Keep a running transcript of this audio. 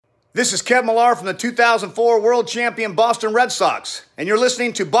This is Kev Millar from the 2004 World Champion Boston Red Sox, and you're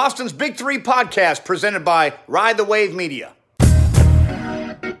listening to Boston's Big Three podcast presented by Ride the Wave Media. All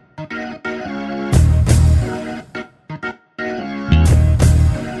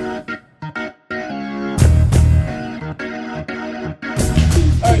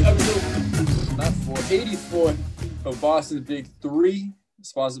right, episode 84 of Boston's Big Three,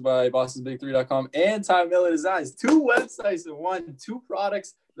 sponsored by Boston'sBig3.com and Ty Miller Designs. Two websites in one, two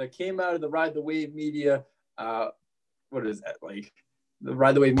products that came out of the Ride the Wave Media. What is that, like? The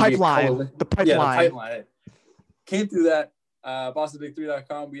Ride the Wave Media pipeline. The pipeline. Yeah, the pipeline. It came through that.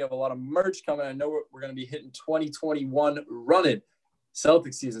 Boston'sBig3.com. We have a lot of merch coming. I know we're going to be hitting 2021 running.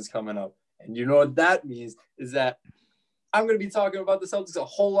 Celtics season's coming up. And you know what that means is that I'm going to be talking about the Celtics a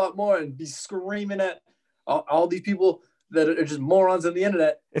whole lot more and be screaming at all these people that are just morons on the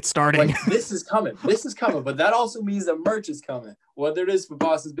internet. It's starting. Like, this is coming. This is coming. But that also means that merch is coming. Whether it is for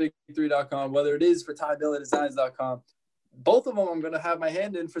Boston'sBig3.com, whether it is for TyMillerDesigns.com, both of them I'm going to have my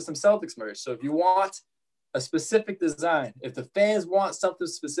hand in for some Celtics merch. So if you want a specific design, if the fans want something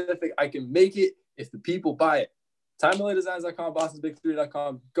specific, I can make it if the people buy it. TyMillerDesigns.com,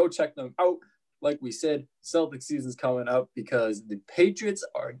 Boston'sBig3.com. Go check them out. Like we said, Celtics season's coming up because the Patriots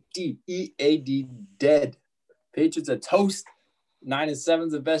are D-E-A-D dead. Patriots are toast. 9-7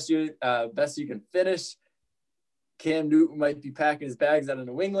 is the best you can finish. Cam Newton might be packing his bags out of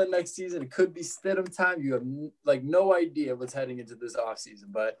New England next season. It could be Stidham time. You have no idea what's heading into this offseason.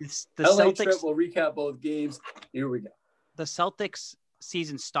 But the LA Celtics, trip, we'll recap both games. Here we go. The Celtics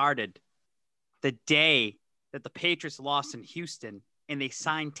season started the day that the Patriots lost in Houston, and they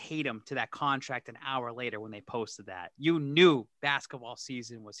signed Tatum to that contract an hour later when they posted that. You knew basketball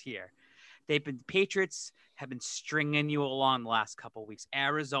season was here. Patriots have been stringing you along the last couple of weeks.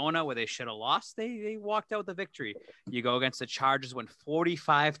 Arizona, where they should have lost, they walked out with a victory. You go against the Chargers, went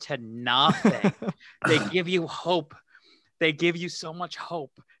 45-0. They give you hope. They give you so much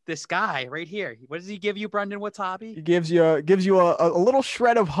hope. This guy right here, what does he give you, Brendan Watabi? He gives you a little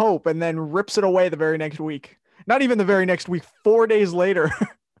shred of hope and then rips it away the very next week. Not even the very next week, 4 days later.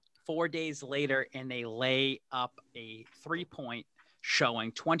 4 days later, and they lay up a 3-point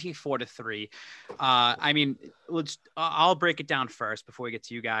showing, 24-3. I mean, I'll break it down first before we get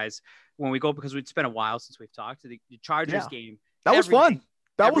to you guys when we go, because it's been a while since we've talked. The Chargers game. That was fun.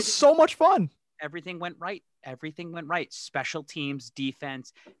 That was so much fun. Everything went right. Special teams,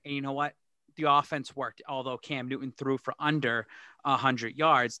 defense. And you know what? The offense worked. Although Cam Newton threw for under 100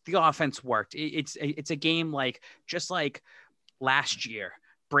 yards, the offense worked. It's a game just like last year.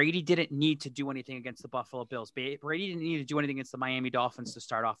 Brady didn't need to do anything against the Buffalo Bills. Brady didn't need to do anything against the Miami Dolphins to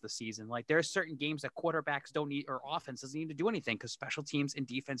start off the season. Like, there are certain games that quarterbacks don't need, or offense doesn't need to do anything, because special teams and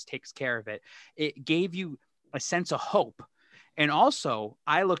defense takes care of it. It gave you a sense of hope. And also,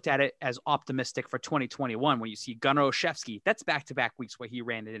 I looked at it as optimistic for 2021 when you see Gunnar Olszewski. That's back-to-back weeks where he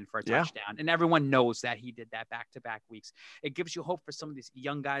ran it in for a touchdown. And everyone knows that he did that back-to-back weeks. It gives you hope for some of these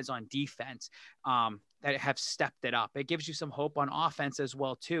young guys on defense that have stepped it up. It gives you some hope on offense as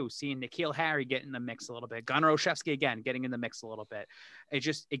well, too, seeing N'Keal Harry get in the mix a little bit. Gunnar Olszewski, again, getting in the mix a little bit.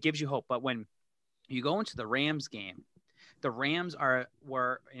 It gives you hope. But when you go into the Rams game, the Rams are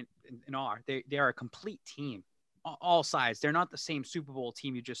a complete team. All sides. They're not the same Super Bowl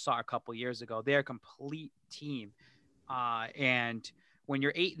team you just saw a couple years ago. They're a complete team. And when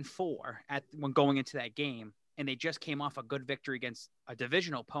you're 8-4 when going into that game, and they just came off a good victory against a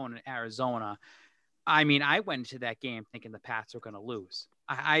divisional opponent, Arizona. I mean, I went into that game thinking the Pats were going to lose.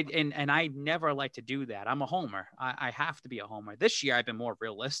 I never like to do that. I'm a homer. I have to be a homer. This year I've been more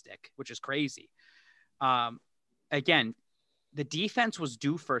realistic, which is crazy. Again, the defense was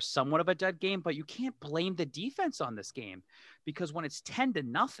due for somewhat of a dead game, but you can't blame the defense on this game, because when it's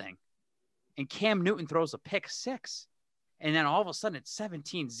 10-0 and Cam Newton throws a pick six, and then all of a sudden it's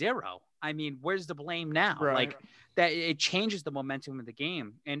 17-0. I mean, where's the blame now? Right. Like, that it changes the momentum of the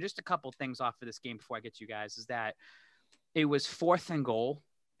game. And just a couple things off of this game before I get to you guys is that it was 4th and goal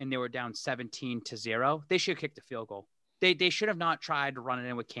and they were down 17-0. They should have kicked the field goal. They should have not tried to run it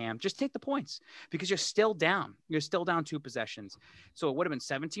in with Cam. Just take the points, because you're still down. You're still down 2 possessions. So it would have been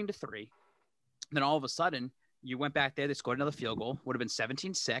 17-3. Then all of a sudden, you went back there. They scored another field goal. Would have been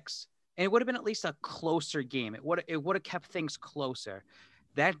 17-6. And it would have been at least a closer game. It would have kept things closer.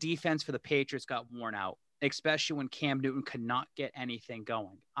 That defense for the Patriots got worn out, especially when Cam Newton could not get anything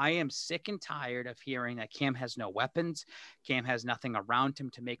going. I am sick and tired of hearing that Cam has no weapons. Cam has nothing around him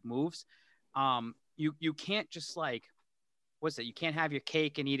to make moves. You can't just what's it? You can't have your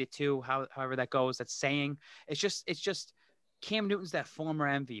cake and eat it too. However that goes. That's saying it's just Cam Newton's that former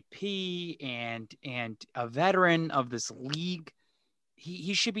MVP and a veteran of this league.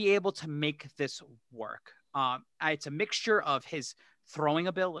 he should be able to make this work. It's a mixture of his throwing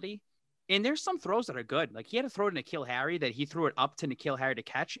ability, and there's some throws that are good. Like he had a throw to N'Keal Harry that he threw it up to N'Keal Harry to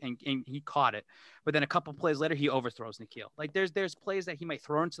catch, and he caught it. But then a couple plays later, he overthrows N'Keal. Like there's plays that he might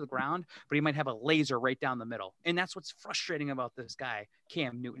throw into the ground, but he might have a laser right down the middle. And that's what's frustrating about this guy,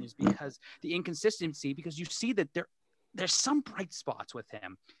 Cam Newton, is because the inconsistency, because you see that there's some bright spots with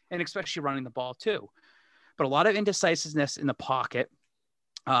him, and especially running the ball too. But a lot of indecisiveness in the pocket,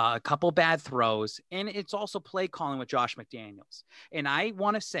 a couple bad throws, and it's also play calling with Josh McDaniels. And I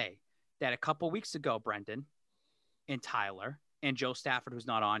want to say that a couple weeks ago, Brendan and Tyler and Joe Stafford, who's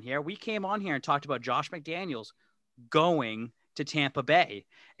not on here, we came on here and talked about Josh McDaniels going to Tampa Bay.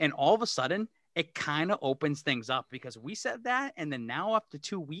 And all of a sudden, it kind of opens things up because we said that. And then now up to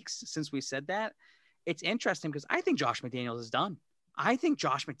 2 weeks since we said that, it's interesting because I think Josh McDaniels is done. I think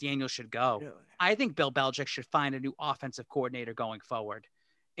Josh McDaniels should go. Really? I think Bill Belichick should find a new offensive coordinator going forward.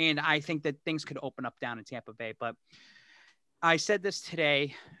 And I think that things could open up down in Tampa Bay. But I said this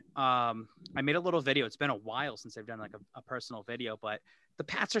today. I made a little video. It's been a while since I've done like a personal video, but the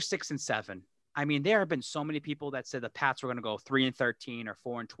Pats are 6-7. I mean, there have been so many people that said the Pats were going to go 3-13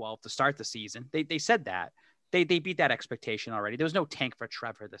 or 4-12 to start the season. They said that. They beat that expectation already. There was no tank for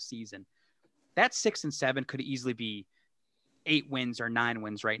Trevor this season. That 6-7 could easily be 8 wins or 9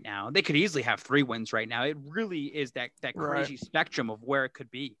 wins right now. They could easily have 3 wins right now. It really is that crazy spectrum of where it could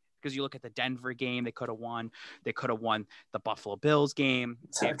be. Because you look at the Denver game, they could have won. They could have won the Buffalo Bills game.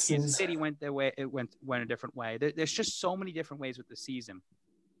 Kansas City went their way. It went a different way. There's just so many different ways with the season.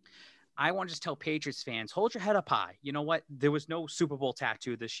 I want to just tell Patriots fans, hold your head up high. You know what? There was no Super Bowl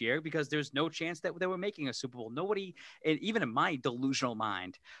tattoo this year because there's no chance that they were making a Super Bowl. Nobody, even in my delusional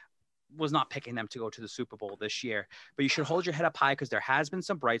mind, was not picking them to go to the Super Bowl this year. But you should hold your head up high because there has been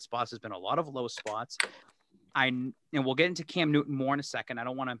some bright spots. There's been a lot of low spots. And we'll get into Cam Newton more in a second. I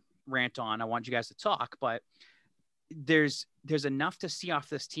don't want to rant on. I want you guys to talk, but there's enough to see off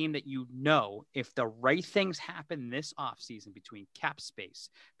this team that if the right things happen this offseason between cap space,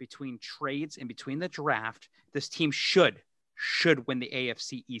 between trades, and between the draft, this team should win the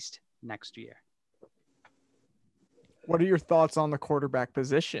AFC East next year. What are your thoughts on the quarterback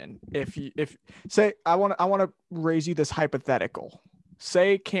position? If say I want to raise you this hypothetical.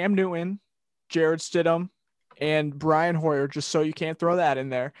 Say Cam Newton, Jarrett Stidham, and Brian Hoyer, just so you can't throw that in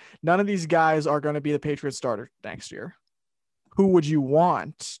there. None of these guys are going to be the Patriots starter next year. Who would you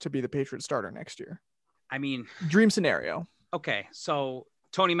want to be the Patriots starter next year? I mean, dream scenario. Okay, so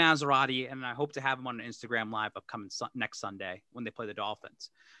Tony Maserati, and I hope to have him on an Instagram Live upcoming next Sunday when they play the Dolphins.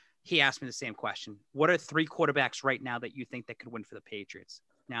 He asked me the same question. What are 3 quarterbacks right now that you think that could win for the Patriots?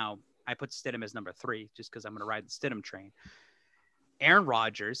 Now, I put Stidham as number 3 just because I'm going to ride the Stidham train. Aaron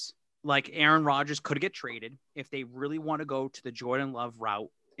Rodgers. Like Aaron Rodgers could get traded if they really want to go to the Jordan Love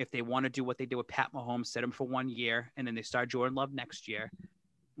route. If they want to do what they did with Pat Mahomes, set him for 1 year, and then they start Jordan Love next year.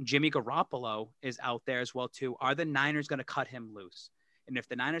 Jimmy Garoppolo is out there as well, too. Are the Niners going to cut him loose? And if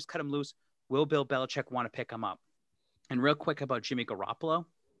the Niners cut him loose, will Bill Belichick want to pick him up? And real quick about Jimmy Garoppolo,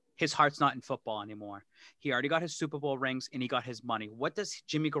 his heart's not in football anymore. He already got his Super Bowl rings and he got his money. What does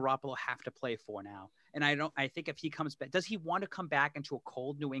Jimmy Garoppolo have to play for now? And I think if he comes back, does he want to come back into a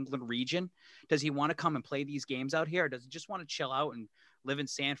cold New England region? Does he want to come and play these games out here? Or does he just want to chill out and live in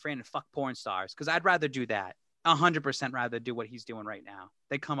San Fran and fuck porn stars? Because I'd rather do that. 100% rather do what he's doing right now.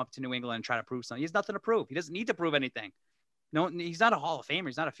 They come up to New England and try to prove something. He has nothing to prove. He doesn't need to prove anything. No, he's not a Hall of Famer.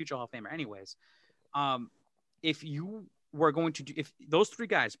 He's not a future Hall of Famer anyways. If you were going to do, if those 3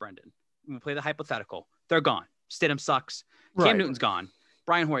 guys, Brendan, we play the hypothetical, they're gone. Stidham sucks. Cam Newton's gone.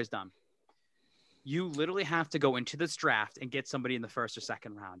 Brian Hoyer's done. You literally have to go into this draft and get somebody in the 1st or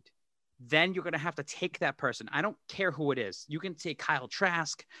 2nd round. Then you're going to have to take that person. I don't care who it is. You can say Kyle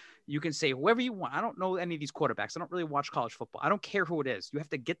Trask. You can say whoever you want. I don't know any of these quarterbacks. I don't really watch college football. I don't care who it is. You have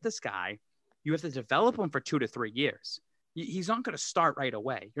to get this guy. You have to develop him for 2 to 3 years. He's not going to start right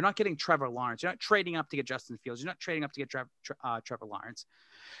away. You're not getting Trevor Lawrence. You're not trading up to get Justin Fields. You're not trading up to get Trevor Lawrence.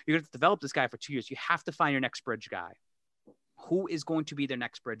 You're going to develop this guy for 2 years. You have to find your next bridge guy. Who is going to be their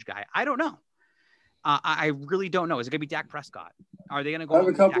next bridge guy? I don't know. I really don't know. Is it going to be Dak Prescott? Are they going to go? I have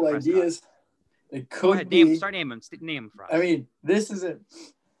a couple ideas. It could be. Start naming them. Name them for us. I mean,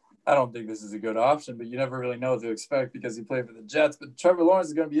 I don't think this is a good option, but you never really know what to expect because he played for the Jets. But Trevor Lawrence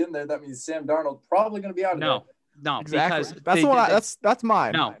is going to be in there. That means Sam Darnold probably going to be out of there. No, exactly. Because that's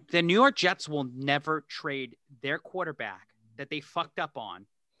mine. No, the New York Jets will never trade their quarterback that they fucked up on,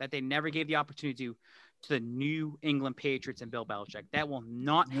 that they never gave the opportunity to the New England Patriots and Bill Belichick. That will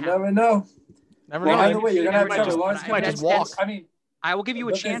not happen. You never know. By the way, you're going to have Trevor Lawrence. Might just walk. I mean, I will give you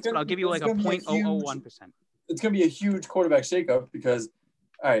a chance, but I'll give you like a 0.001%. it's going to be a huge quarterback shakeup because,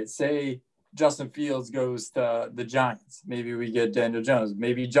 all right, say Justin Fields goes to the Giants. Maybe we get Daniel Jones.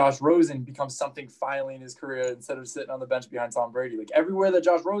 Maybe Josh Rosen becomes something finally in his career instead of sitting on the bench behind Tom Brady. Like everywhere that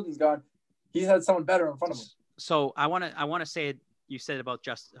Josh Rosen's gone, he's had someone better in front of him. So I want to say you said about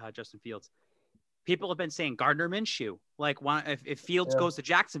Justin Fields. People have been saying Gardner Minshew. Like, if Fields goes to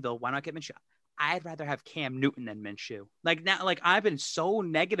Jacksonville, why not get Minshew? I'd rather have Cam Newton than Minshew. Like now, like I've been so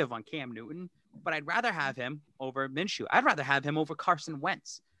negative on Cam Newton, but I'd rather have him over Minshew. I'd rather have him over Carson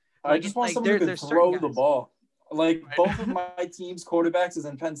Wentz. I just want someone who can throw the ball. Like both of my team's quarterbacks is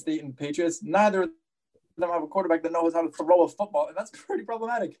in Penn State and Patriots. Neither of them have a quarterback that knows how to throw a football, and that's pretty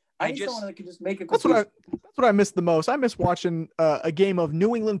problematic. I need someone that can just make a. That's what I miss the most. I miss watching a game of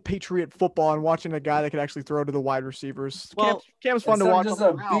New England Patriot football and watching a guy that could actually throw to the wide receivers. Well, Cam's fun to watch, just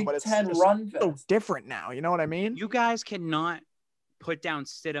a Big but it's Ten just run so different now. You know what I mean? You guys cannot put down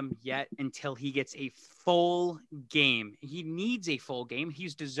Stidham yet until he gets a full game. He needs a full game.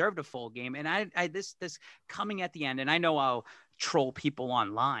 He's deserved a full game. And this coming at the end, and I know I'll troll people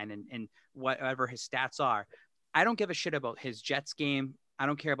online and whatever his stats are. I don't give a shit about his Jets game. I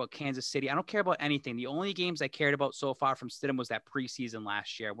don't care about Kansas City. I don't care about anything. The only games I cared about so far from Stidham was that preseason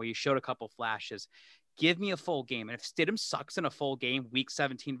last year where he showed a couple flashes. Give me a full game. And if Stidham sucks in a full game, week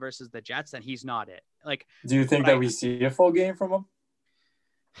 17 versus the Jets, then he's not it. Like, do you think that we see a full game from him?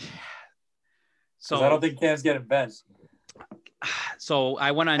 So I don't think Cam's getting benched. So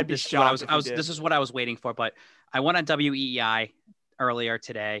I went on this. This is what I was waiting for, but I went on WEEI earlier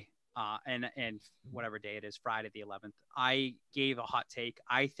today. And whatever day it is, Friday the 11th, I gave a hot take.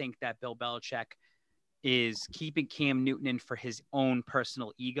 I think that Bill Belichick is keeping Cam Newton in for his own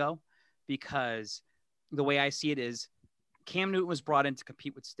personal ego, because the way I see it is Cam Newton was brought in to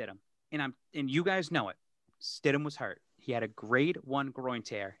compete with Stidham, and you guys know it. Stidham was hurt. He had a grade 1 groin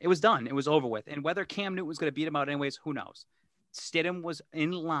tear. It was done. It was over with. And whether Cam Newton was going to beat him out anyways, who knows? Stidham was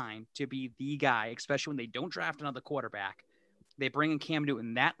in line to be the guy, especially when they don't draft another quarterback. They bring in Cam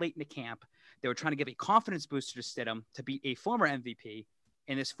Newton that late in the camp. They were trying to give a confidence booster to Stidham to beat a former MVP,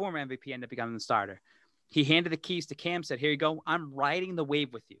 and this former MVP ended up becoming the starter. He handed the keys to Cam, said, here you go. I'm riding the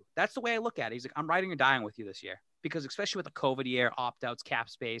wave with you. That's the way I look at it. He's like, I'm riding or dying with you this year. Because especially with the COVID year, opt-outs, cap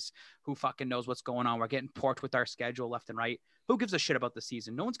space, who fucking knows what's going on? We're getting porked with our schedule left and right. Who gives a shit about the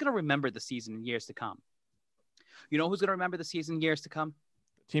season? No one's going to remember the season in years to come. You know who's going to remember the season in years to come?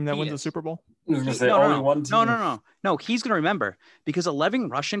 Team that wins the Super Bowl? I was going to say only one team. No, he's going to remember, because 11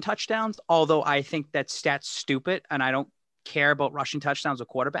 rushing touchdowns, although I think that stat's stupid and I don't care about rushing touchdowns with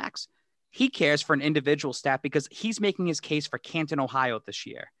quarterbacks, he cares for an individual stat because he's making his case for Canton, Ohio this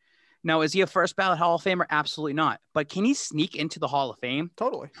year. Now, is he a first ballot Hall of Famer? Absolutely not. But can he sneak into the Hall of Fame?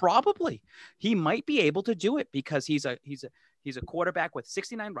 Totally. Probably. He might be able to do it because he's a quarterback with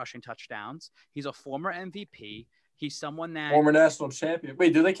 69 rushing touchdowns. He's a former MVP. He's someone that former national champion.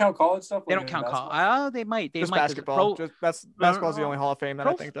 Wait, do they count college stuff? They don't count college. Oh, they might. They might. Basketball. Basketball's the only Hall of Fame that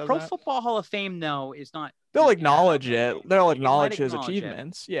I think does Pro that. Football Hall of Fame, though, is not. They'll acknowledge it. They'll acknowledge his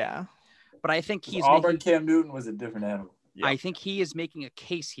achievements. Yeah. But I think he's Auburn. Cam Newton was a different animal. Yep. I think he is making a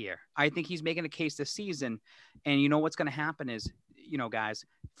case here. I think he's making a case this season. And you know what's going to happen is, guys,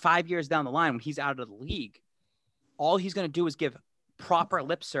 5 years down the line when he's out of the league, all he's going to do is give proper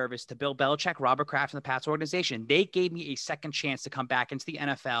lip service to Bill Belichick, Robert Kraft, and the Pats organization. They gave me a second chance to come back into the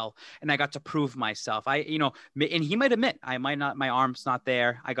NFL, and I got to prove myself. And he might admit, my arm's not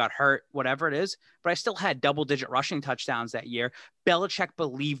there. I got hurt, whatever it is, but I still had double-digit rushing touchdowns that year. Belichick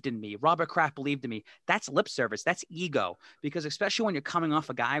believed in me. Robert Kraft believed in me. That's lip service. That's ego. Because especially when you're coming off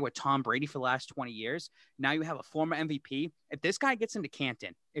a guy with Tom Brady for the last 20 years, now you have a former MVP. If this guy gets into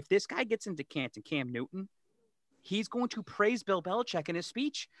Canton, Cam Newton, he's going to praise Bill Belichick in his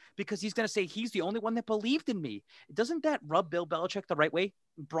speech because he's going to say he's the only one that believed in me. Doesn't that rub Bill Belichick the right way?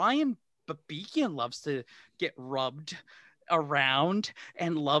 Brian Babikian loves to get rubbed around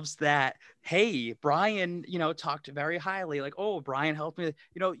and loves that. Hey, Brian, talked very highly, like, oh, Brian helped me.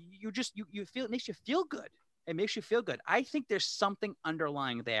 You feel, it makes you feel good. It makes you feel good. I think there's something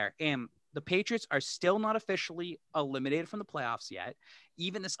underlying there. And the Patriots are still not officially eliminated from the playoffs yet.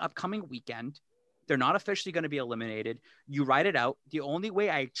 Even this upcoming weekend, they're not officially going to be eliminated. You write it out. The only way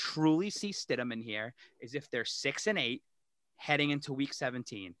I truly see Stidham in here is if they're 6-8 heading into week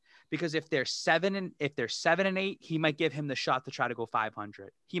 17. Because if they're 7-8, he might give him the shot to try to go 500.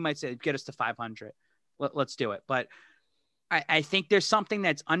 He might say, get us to 500. Let's do it. But I think there's something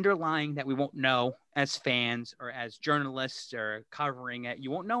that's underlying that we won't know as fans or as journalists or covering it.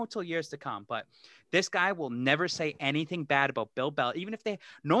 You won't know until years to come. But this guy will never say anything bad about Bill Belichick. Even if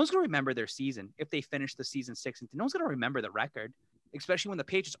no one's going to remember their season. If they finish the season 6-2, no one's going to remember the record. especially when the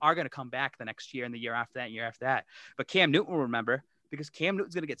Patriots are going to come back the next year and the year after that and year after that. But Cam Newton will remember because Cam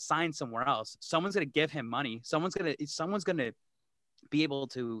Newton's going to get signed somewhere else. Someone's going to give him money. Someone's going to be able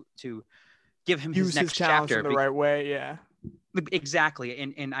to give him Use his next talents chapter in the right way. Yeah.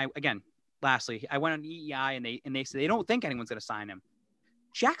 Exactly. And I, again, lastly, I went on EEI and they said they don't think anyone's going to sign him.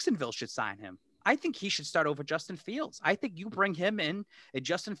 Jacksonville should sign him. I think he should start over Justin Fields. I think you bring him in and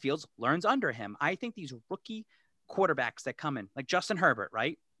Justin Fields learns under him. I think these rookie quarterbacks that come in, like Justin Herbert,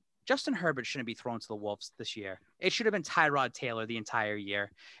 right? Justin Herbert shouldn't be thrown to the Wolves this year. It should have been Tyrod Taylor the entire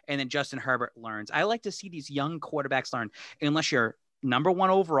year. And then Justin Herbert learns. I like to see these young quarterbacks learn. Unless you're number one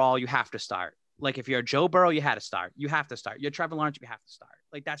overall, you have to start. Like if you're Joe Burrow, you had to start. You have to start. You're Trevor Lawrence, you have to start.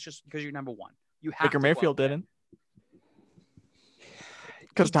 Like that's just because you're number one. You have Baker to Mayfield didn't.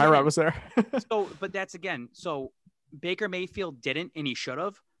 Because Tyrod was there. But that's again. So Baker Mayfield didn't, and he should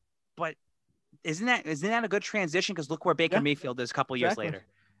have. But isn't that a good transition? Because look where Baker Mayfield is a couple of years later,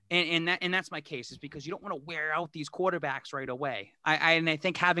 and that's my case is because you don't want to wear out these quarterbacks right away. I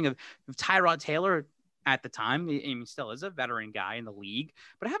think having a Tyrod Taylor at the time, he still is a veteran guy in the league,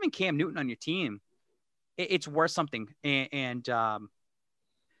 but having Cam Newton on your team, it's worth something. And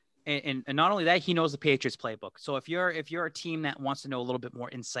not only that, he knows the Patriots playbook. So if you're a team that wants to know a little bit more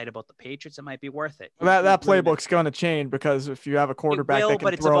insight about the Patriots, it might be worth it. That playbook's going to change because if you have a quarterback that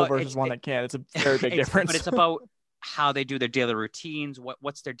can throw versus one that can't, it's a very big difference. But it's about how they do their daily routines.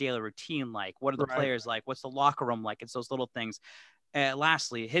 What's their daily routine like? What are the players like? What's the locker room like? It's those little things.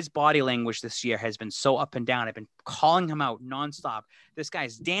 Lastly, his body language this year has been so up and down. I've been calling him out nonstop. This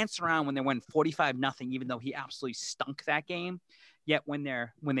guy's danced around when they went 45-0, even though he absolutely stunk that game. Yet when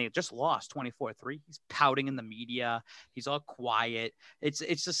they just lost 24-3, he's pouting in the media. He's all quiet. It's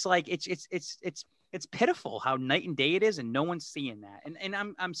just like it's pitiful how night and day it is, and no one's seeing that. And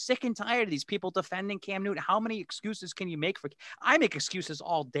I'm sick and tired of these people defending Cam Newton. How many excuses can you make for? I make excuses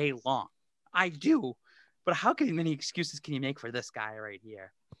all day long. I do, but how many excuses can you make for this guy right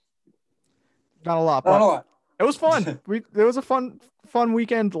here? Not a lot. Not a lot. It was fun. It was a fun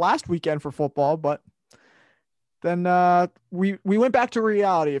weekend last weekend for football, but. Then we went back to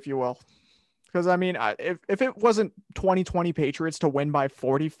reality, if you will. Because, I mean, if it wasn't 2020 Patriots to win by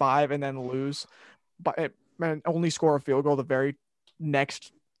 45 and then lose and only score a field goal the very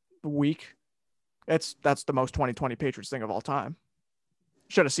next week, that's the most 2020 Patriots thing of all time.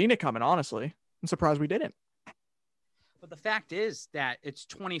 Should have seen it coming, honestly. I'm surprised we didn't. But the fact is that it's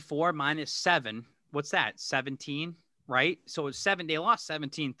 24 minus 7. What's that? 17? Right. So it's 7. They lost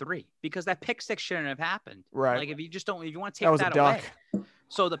 17-3 because that pick six shouldn't have happened. Right. Like if you want to take that away.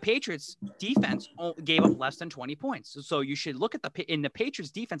 So the Patriots defense gave up less than 20 points. So you should look at the Patriots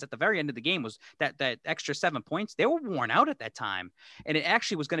defense at the very end of the game was that extra 7 points. They were worn out at that time. And it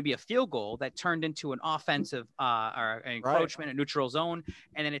actually was going to be a field goal that turned into an offensive or an encroachment, a neutral zone.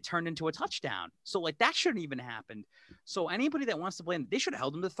 And then it turned into a touchdown. So like that shouldn't even happen. So anybody that wants to blame, they should have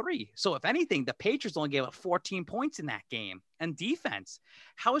held them to 3. So if anything, the Patriots only gave up 14 points in that game. And defense,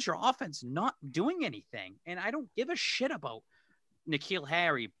 how is your offense not doing anything? And I don't give a shit about N'Keal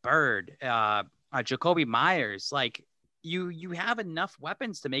Harry, Bird, Jacoby Myers. Like you have enough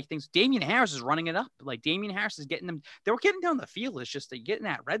weapons to make things. Damian Harris is running it up. Like Damian Harris is getting them. They were getting down the field. It's just they get in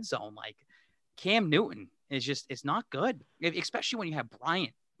that red zone. Like Cam Newton is just, it's not good, especially when you have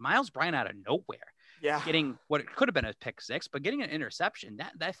Miles Bryant out of nowhere. Yeah. Getting what it could have been a pick 6, but getting an interception,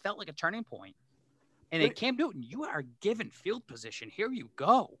 that felt like a turning point. And then Cam Newton, you are given field position. Here you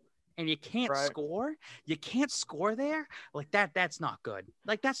go. And you can't score. You can't score there. Like that's not good.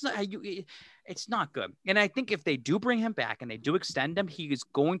 Like that's not how it's not good. And I think if they do bring him back and they do extend him, he is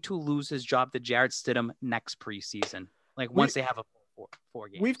going to lose his job to Jarrett Stidham next preseason. Like once they have a 4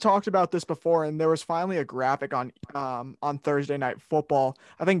 games. We've talked about this before, and there was finally a graphic on Thursday Night Football.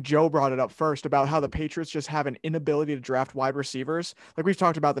 I think Joe brought it up first about how the Patriots just have an inability to draft wide receivers. Like we've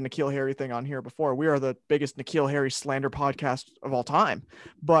talked about the N'Keal Harry thing on here before. We are the biggest N'Keal Harry slander podcast of all time.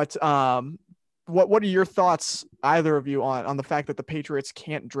 But what are your thoughts, either of you, on the fact that the Patriots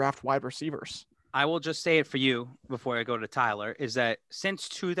can't draft wide receivers? I will just say it for you before I go to Tyler, is that since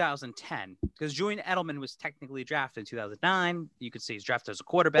 2010, because Julian Edelman was technically drafted in 2009, you could say he's drafted as a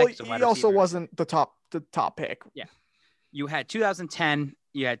quarterback. Well, he also wasn't the top pick. Yeah. You had 2010,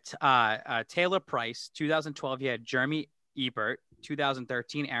 you had Taylor Price. 2012, you had Jeremy Ebert.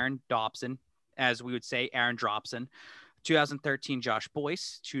 2013, Aaron Dobson, as we would say, Aaron Dropson. 2013, Josh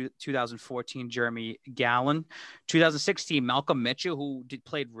Boyce. 2014, Jeremy Gallen. 2016, Malcolm Mitchell, who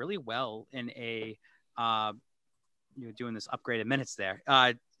played really well in you're doing this upgraded minutes there.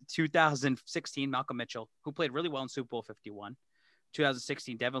 2016, Malcolm Mitchell, who played really well in Super Bowl 51.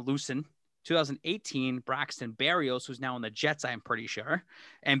 2016, Devin Lucien. 2018, Braxton Berrios, who's now on the Jets, I'm pretty sure.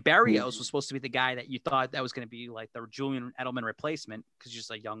 And Berrios was supposed to be the guy that you thought that was going to be like the Julian Edelman replacement because he's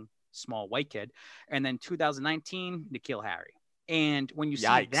just a young, small white kid. And then 2019, N'Keal Harry. And when you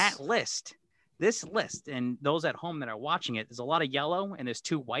see that list, this list, and those at home that are watching it, there's a lot of yellow and there's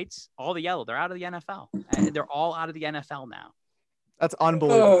 2 whites. All the yellow, they're out of the NFL. They're all out of the NFL now. That's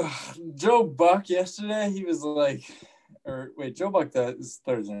unbelievable. Joe Buck yesterday, he was like, Joe Buck is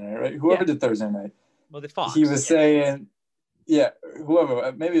Thursday night, right? Whoever did Thursday night. Well, the Fox. He was saying,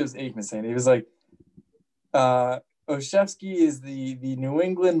 whoever, maybe it was Aikman saying, he was like, Olszewski is the New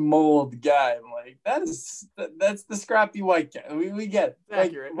England mold guy. I'm like, that's the scrappy white guy. We get it.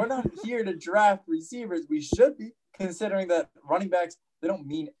 Like, we're not here to draft receivers. We should be, considering that running backs, they don't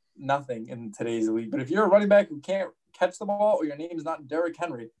mean nothing in today's league. But if you're a running back who can't catch the ball or your name is not Derrick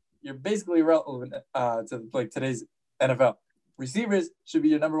Henry, you're basically irrelevant to like today's NFL. Receivers should be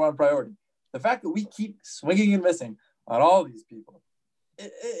your number one priority. The fact that we keep swinging and missing on all these people,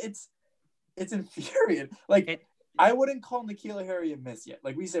 it's infuriating. Like, I wouldn't call N'Keal Harry a miss yet.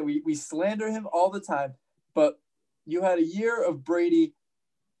 Like we said, we slander him all the time, but you had a year of Brady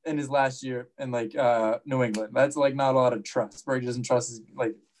in his last year in like New England. That's like not a lot of trust. Brady doesn't trust his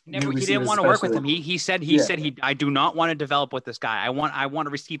like. He didn't want to work with him. He said I do not want to develop with this guy. I want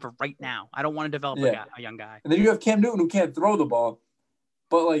a receiver right now. I don't want to develop a young guy. And then you have Cam Newton who can't throw the ball,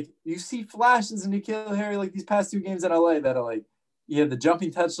 but like you see flashes in N'Keal Harry like these past 2 games in LA that are like he had the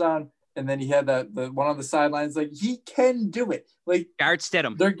jumping touchdown. And then he had the one on the sidelines. Like, he can do it. Like Jarrett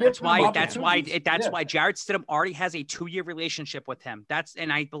Stidham. That's why Jarrett Stidham already has a 2-year relationship with him.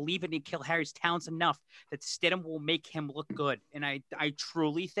 And I believe in N'Keal Harry's talents enough that Stidham will make him look good. And I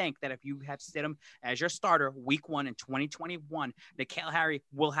truly think that if you have Stidham as your starter week 1 in 2021, N'Keal Harry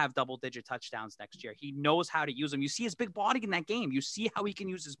will have double-digit touchdowns next year. He knows how to use them. You see his big body in that game. You see how he can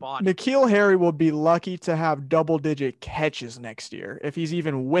use his body. N'Keal Harry will be lucky to have double-digit catches next year if he's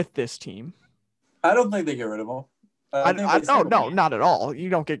even with this team. I don't think they get rid of him. No, not at all. You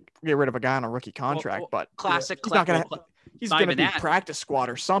don't get rid of a guy on a rookie contract, but he's not gonna be practice squad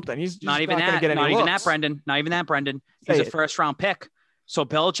or something. He's not even gonna get any looks. Not even that, Brendan. He's a first-round pick, so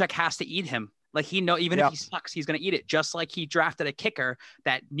Belichick has to eat him. Like even if he sucks, he's gonna eat it. Just like he drafted a kicker,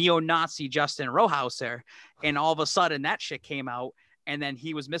 that neo-Nazi Justin Rohauser, and all of a sudden that shit came out. And then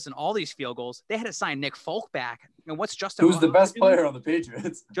he was missing all these field goals. They had to sign Nick Folk back. And what's Justin? Who's the best player on the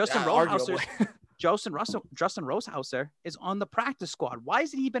Patriots? Justin Roshauser is on the practice squad. Why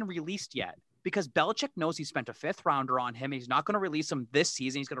hasn't he been released yet? Because Belichick knows he spent a 5th rounder on him. He's not going to release him this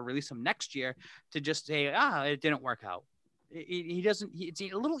season. He's going to release him next year to just say, it didn't work out. He doesn't. It's a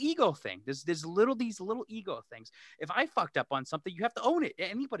little ego thing. There's these little ego things. If I fucked up on something, you have to own it.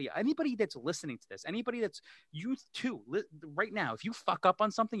 Anybody that's listening to this, anybody that's you too, right now, if you fuck up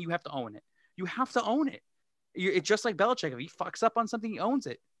on something, you have to own it. You have to own it. It's just like Belichick. If he fucks up on something, he owns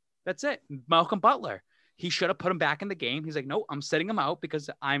it. That's it. Malcolm Butler. He should have put him back in the game. He's like, no, I'm setting him out because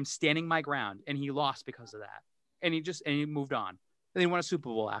I'm standing my ground, and he lost because of that. And he moved on. And he won a Super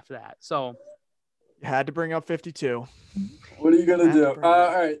Bowl after that. So. You had to bring up 52. What are you going to do?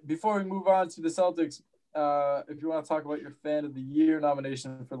 All right. Before we move on to the Celtics, if you want to talk about your Fan of the Year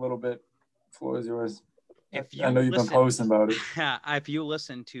nomination for a little bit, the floor is yours. I know you've been posting about it. If you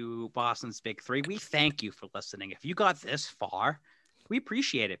listen to Boston's Big Three, we thank you for listening. If you got this far, we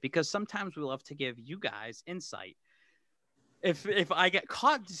appreciate it because sometimes we love to give you guys insight. If I get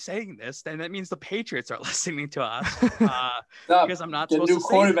caught saying this, then that means the Patriots are listening to us because I'm not supposed to say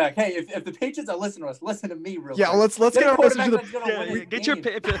quarterback. Hey, if the Patriots are listening to us, listen to me real quick. Let's get our message to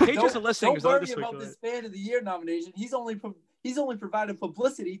the if the Patriots are listening. Don't worry about this Fan of the Year nomination. He's only provided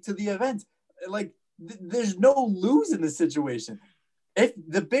publicity to the event. Like there's no lose in this situation. If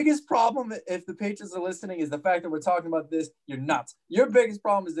the biggest problem, if the Patriots are listening, is the fact that we're talking about this, you're nuts. Your biggest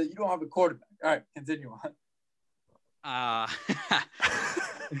problem is that you don't have a quarterback. All right, continue on.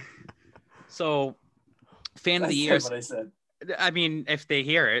 So Fan of the Year. What I said. I mean, if they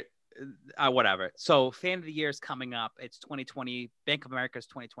hear it, whatever. So Fan of the Year is coming up. It's 2020. Bank of America's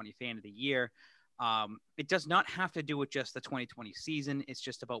 2020 Fan of the Year. It does not have to do with just the 2020 season. It's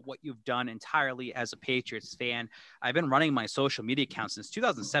just about what you've done entirely as a Patriots fan. I've been running my social media account since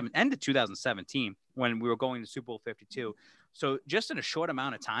 2007, end of 2017, when we were going to Super Bowl 52. So just in a short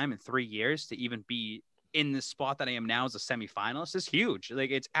amount of time, in 3 years, to even be in the spot that I am now as a semifinalist is huge.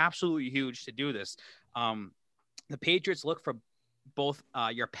 Like it's absolutely huge to do this. The Patriots look for both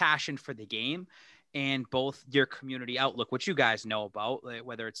your passion for the game and both your community outlook, which you guys know about, like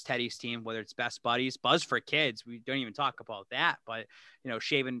whether it's Teddy's team, whether it's Best Buddies, Buzz for Kids. We don't even talk about that, but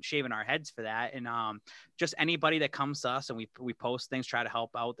shaving our heads for that. And just anybody that comes to us and we post things, try to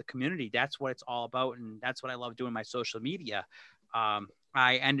help out the community. That's what it's all about. And that's what I love doing my social media.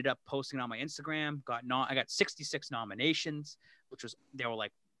 I ended up posting on my Instagram, I got 66 nominations, they were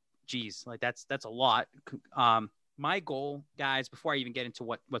like, geez, like that's a lot. My goal, guys, before I even get into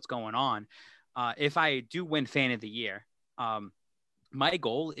what's going on, if I do win Fan of the Year, my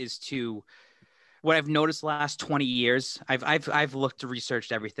goal is to, what I've noticed the last 20 years, I've looked,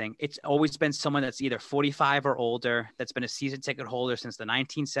 researched everything. It's always been someone that's either 45 or older, that's been a season ticket holder since the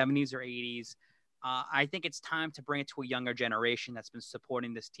 1970s or 80s. I think it's time to bring it to a younger generation that's been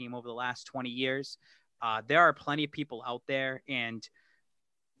supporting this team over the last 20 years. There are plenty of people out there, and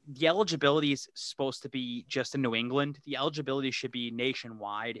the eligibility is supposed to be just in New England. The eligibility should be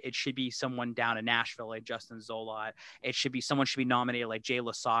nationwide. It should be someone down in Nashville like Justin Zola. Someone should be nominated like Jay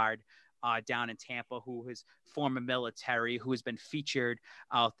Lassard down in Tampa, who is former military, who has been featured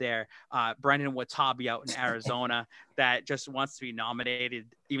out there. Brendan Watabe out in Arizona that just wants to be nominated,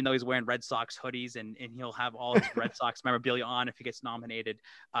 even though he's wearing Red Sox hoodies and he'll have all his Red Sox memorabilia on if he gets nominated.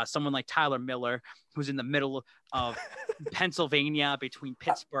 Someone like Tyler Miller, who's in the middle of Pennsylvania between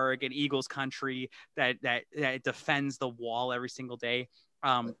Pittsburgh and Eagles country that defends the wall every single day.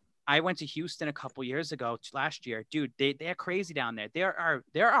 I went to Houston a couple years ago, last year, dude. They're crazy down there. There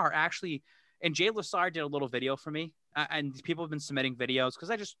are actually, and Jay Lassard did a little video for me, and people have been submitting videos because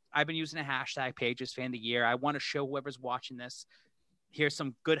I've been using a hashtag Patriots Fan of the Year. I want to show whoever's watching this, here's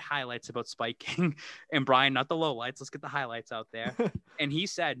some good highlights about spiking. And Brian, not the lowlights. Let's get the highlights out there. And he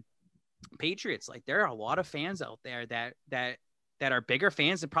said, Patriots, like there are a lot of fans out there that are bigger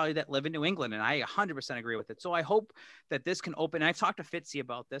fans than probably that live in New England. And I 100% agree with it. So I hope that this can open. I've talked to Fitzy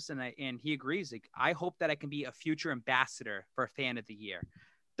about this and he agrees. Like, I hope that I can be a future ambassador for Fan of the Year.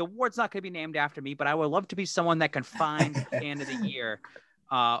 The award's not going to be named after me, but I would love to be someone that can find Fan of the Year.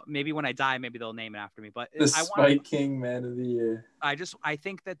 Maybe when I die, maybe they'll name it after me, but the Spike King Man of the Year. I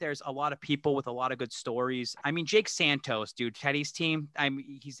think that there's a lot of people with a lot of good stories. I mean, Jake Santos, dude, Teddy's team.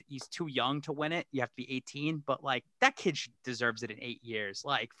 He's too young to win it. You have to be 18, but like that kid deserves it in 8 years,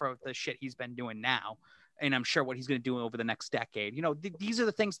 like for the shit he's been doing now. And I'm sure what he's going to do over the next decade. These are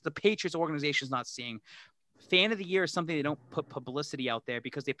the things the Patriots organization is not seeing. Fan of the Year is something they don't put publicity out there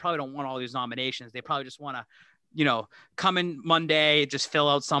because they probably don't want all these nominations. They probably just want to, come in Monday, just fill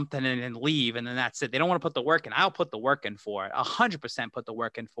out something and then leave. And then that's it. They don't want to put the work in. I'll put the work in for it. 100% put the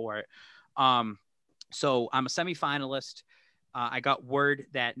work in for it. So I'm a semifinalist. I got word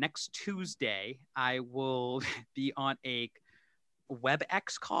that next Tuesday I will be on a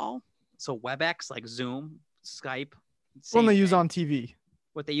WebEx call. So WebEx, like Zoom, Skype. One they use on TV.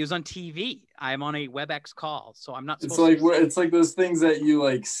 What they use on TV. I'm on a WebEx call, so I'm not. It's like those things that you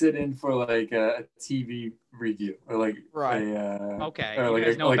like sit in for like a TV review or like right. Okay. Or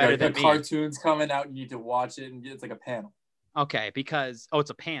like a cartoon's coming out, you need to watch it, and it's like a panel. Okay, because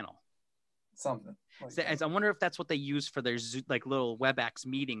it's a panel. Something. I wonder if that's what they use for their like little WebEx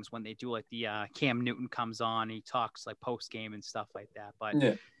meetings when they do like the Cam Newton comes on and he talks like post game and stuff like that. But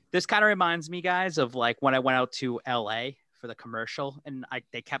yeah. This kind of reminds me, guys, of like when I went out to LA for the commercial and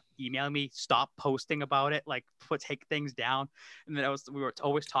they kept emailing me, stop posting about it, like take things down. And then we were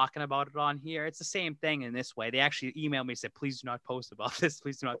always talking about it on here. It's the same thing in this way. They actually emailed me and said, please do not post about this.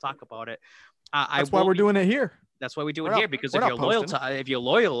 Please do not talk about it. That's why we're doing it here. That's why we do it here, because if you're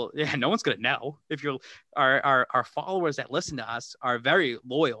loyal, yeah, no one's going to know. If you're our followers that listen to us are very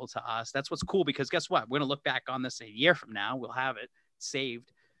loyal to us. That's what's cool, because guess what? We're going to look back on this a year from now. We'll have it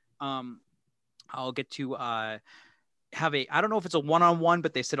saved. I'll get to have I don't know if it's a one-on-one,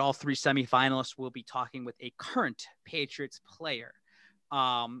 but they said all three semifinalists will be talking with a current Patriots player.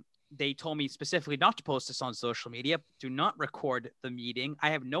 They told me specifically not to post this on social media. Do not record the meeting. I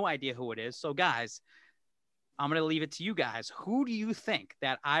have no idea who it is. So guys, I'm going to leave it to you guys. Who do you think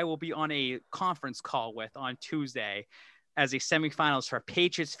that I will be on a conference call with on Tuesday as a semifinalist for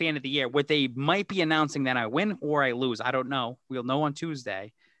Patriots Fan of the Year, where they might be announcing that I win or I lose? I don't know. We'll know on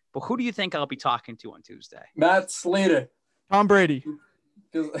Tuesday. But who do you think I'll be talking to on Tuesday? Matt Slater. Tom Brady.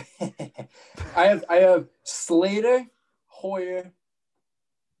 I have Slater, Hoyer,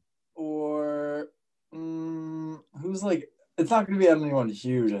 or who's like, it's not going to be anyone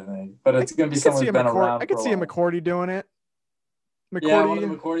huge, I think, but it's going to be someone who's been around. I could see a McCourty doing it. Yeah, one of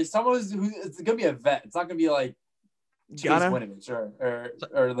McCourty. Someone who's it's going to be a vet. It's not going to be like Chase Winovich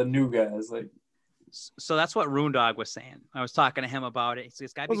or the new guys. Like, so that's what Roondog was saying. I was talking to him about it.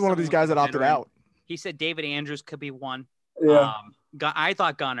 It's got to be one of these guys that opted out. He said David Andrews could be one. Yeah. I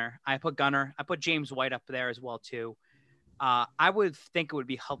thought Gunner. I put Gunner. I put James White up there as well too. I would think it would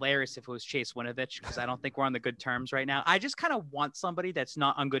be hilarious if it was Chase Winovich because I don't think we're on the good terms right now. I just kind of want somebody that's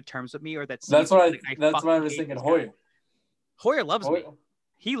not on good terms with me or that's That's what I was thinking. Hoyer. Hoyer loves me.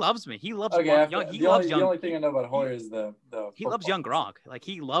 He loves me. He loves young. The only thing I know about Hoyer is the he loves young Gronk. Like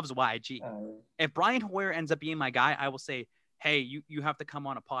he loves YG. If Brian Hoyer ends up being my guy, I will say, hey, you have to come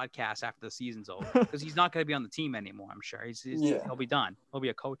on a podcast after the season's over because he's not going to be on the team anymore. I'm sure he'll be done. He'll be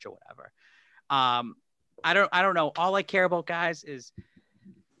a coach or whatever. I don't know. All I care about, guys, is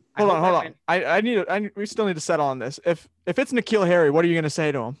hold on. We still need to settle on this. If it's N'Keal Harry, what are you going to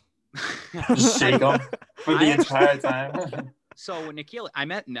say to him? Just shake him for the entire time. So N'Keal, I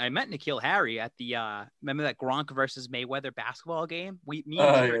met N'Keal Harry at the remember that Gronk versus Mayweather basketball game? Me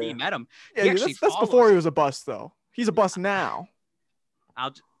and Jordy met him. Yeah, that's before he was a bust though. He's a bust now.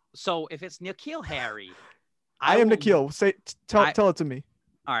 So if it's N'Keal Harry, I am N'Keal. Tell it to me.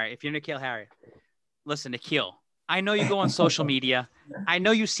 All right, if you're N'Keal Harry, listen, N'Keal. I know you go on social media. I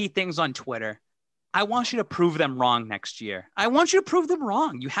know you see things on Twitter. I want you to prove them wrong next year. I want you to prove them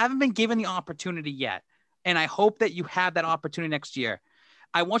wrong. You haven't been given the opportunity yet. And I hope that you have that opportunity next year.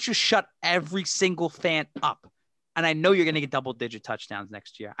 I want you to shut every single fan up. And I know you're going to get double-digit touchdowns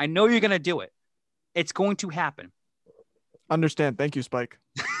next year. I know you're going to do it. It's going to happen. Understand. Thank you, Spike.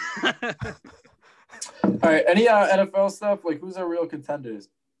 All right. Any NFL stuff? Like, who's our real contenders?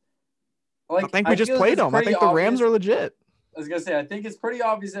 Like, I think we just played them. I think the Rams are legit. I was going to say, I think it's pretty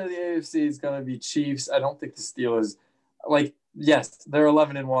obvious that the AFC is going to be Chiefs. I don't think the Steelers, like, yes, they're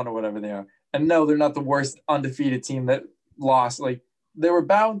 11-1 or whatever they are. And no, they're not the worst undefeated team that lost. Like, they were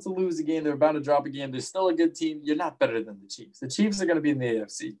bound to lose a game. They were bound to drop a game. They're still a good team. You're not better than the Chiefs. The Chiefs are going to be in the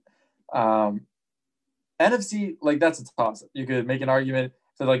AFC. NFC, like, that's a toss-up. You could make an argument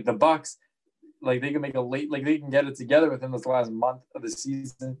for, like, the Bucks. Like, they can make they can get it together within this last month of the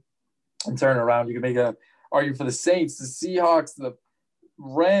season and turn around. You can make an argument for the Saints, the Seahawks, the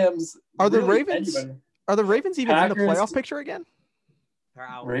Rams. Are the Ravens even Packers, in the playoff picture again? They're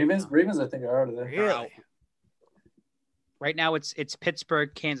out. Ravens, I think are out of there. Really? Right now, it's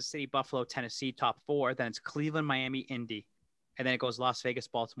Pittsburgh, Kansas City, Buffalo, Tennessee, top 4. Then it's Cleveland, Miami, Indy, and then it goes Las Vegas,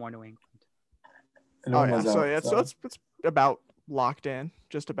 Baltimore, New England. So it's about locked in,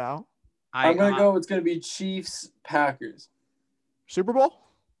 just about. I'm gonna go. It's gonna be Chiefs, Packers. Super Bowl.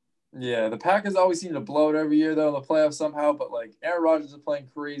 Yeah, the Packers always seem to blow it every year though in the playoffs somehow. But like Aaron Rodgers is playing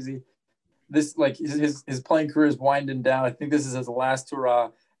crazy. This like his playing career is winding down. I think this is his last hurrah,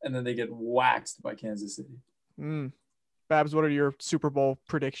 and then they get waxed by Kansas City. Babs, what are your Super Bowl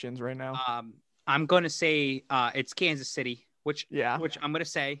predictions right now? I'm going to say it's Kansas City, which I'm going to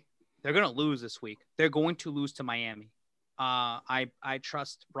say they're going to lose this week. They're going to lose to Miami. I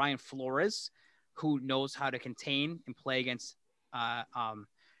trust Brian Flores, who knows how to contain and play against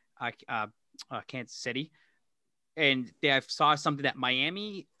Kansas City. And I saw something that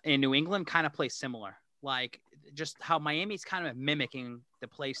Miami and New England kind of play similar, like just how Miami's kind of mimicking the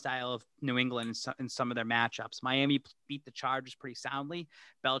play style of New England in some of their matchups. Miami beat the Chargers pretty soundly.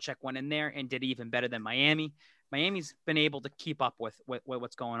 Belichick went in there and did even better than Miami. Miami's been able to keep up with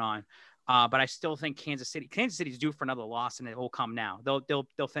what's going on. But I still think Kansas City's due for another loss, and it will come now.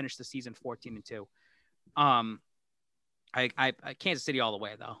 They'll finish the season 14-2. I Kansas City all the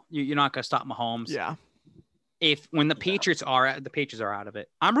way though. You're not gonna stop Mahomes. Yeah. When the Patriots are out of it,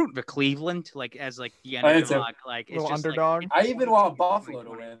 I'm rooting for Cleveland, like as like the underdog, like it's just underdog. Like, I even want Buffalo to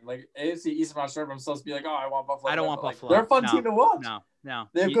win. Like AFC East, I'm not sure if I'm supposed to be like, oh, I want Buffalo. I don't want Buffalo. They're a fun team to watch. No.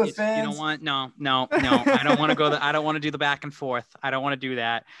 They have good fans. You don't want no. I don't want to go. I don't want to do the back and forth. I don't want to do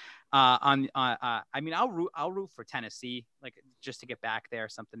that. I mean, I'll root for Tennessee, like just to get back there or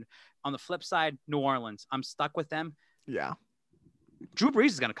something. On the flip side, New Orleans, I'm stuck with them. Yeah. Drew Brees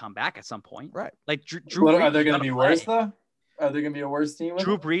is going to come back at some point. Right. Like Drew Brees are they going to be worse though? Are they going to be a worse team?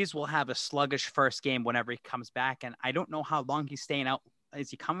 Drew Brees will have a sluggish first game whenever he comes back. And I don't know how long he's staying out. Is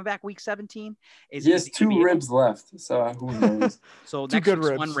he coming back week 17? He has 2 ribs left. So who knows? So next week's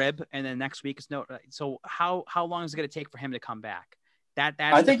ribs. 1 rib. And then next week is no. So how long is it going to take for him to come back? That's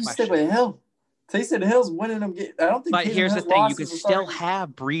I think you stick with Hill. Taysom Hill's winning them. I don't think. But here's the thing: you can still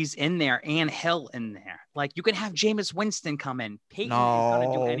have Breeze in there and Hill in there. Like you can have Jameis Winston come in. Peyton is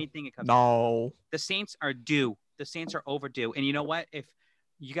going to do anything it comes. No, the Saints are due. The Saints are overdue. And you know what? If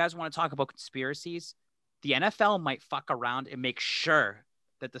you guys want to talk about conspiracies, the NFL might fuck around and make sure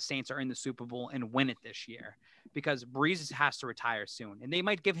that the Saints are in the Super Bowl and win it this year because Breeze has to retire soon, and they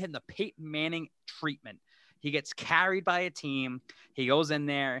might give him the Peyton Manning treatment. He gets carried by a team. He goes in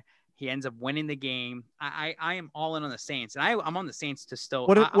there. He ends up winning the game. I am all in on the Saints, and I'm on the Saints to still.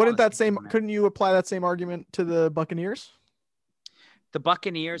 Couldn't you apply that same argument to the Buccaneers? The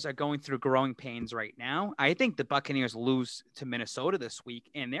Buccaneers are going through growing pains right now. I think the Buccaneers lose to Minnesota this week,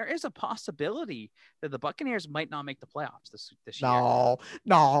 and there is a possibility that the Buccaneers might not make the playoffs this year.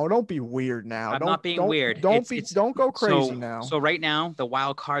 No, don't be weird now. I'm not being weird. Don't go crazy now. So right now, the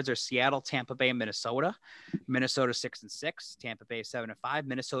wild cards are Seattle, Tampa Bay, and Minnesota. Minnesota 6-6, Tampa Bay 7-5.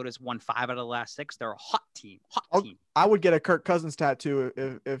 Minnesota's won 5 out of the last 6. They're a hot team. I would get a Kirk Cousins tattoo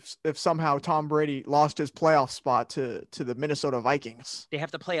if somehow Tom Brady lost his playoff spot to the Minnesota Vikings. They have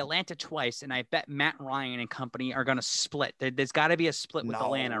to play Atlanta twice, and I bet Matt Ryan and company are going to split. There's got to be a split with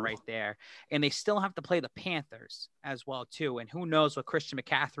Atlanta right there, and they still have to play the Panthers as well too. And who knows what Christian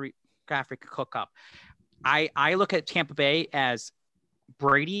McCaffrey could cook up. I look at Tampa Bay as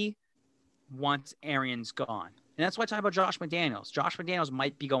Brady wants Arians gone. And that's why I talk about Josh McDaniels. Josh McDaniels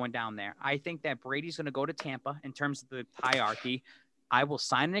might be going down there. I think that Brady's going to go to Tampa in terms of the hierarchy. I will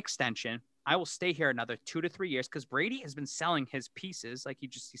sign an extension. I will stay here another 2 to 3 years because Brady has been selling his pieces. Like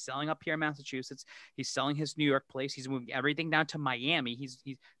he's selling up here in Massachusetts. He's selling his New York place. He's moving everything down to Miami. He's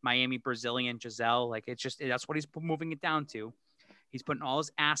Miami, Brazilian, Giselle. Like that's what he's moving it down to. He's putting all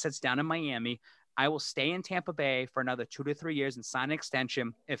his assets down in Miami. I will stay in Tampa Bay for another 2 to 3 years and sign an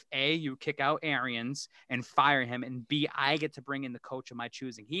extension. If A, you kick out Arians and fire him, and B, I get to bring in the coach of my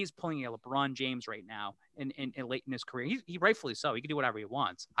choosing. He's pulling a LeBron James right now in late in his career. He rightfully so. He can do whatever he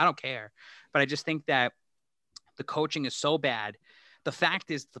wants. I don't care. But I just think that the coaching is so bad. The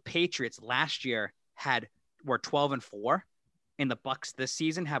fact is the Patriots last year were 12-4, and the Bucs this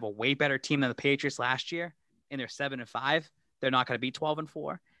season have a way better team than the Patriots last year, and they're 7-5. They're not going to be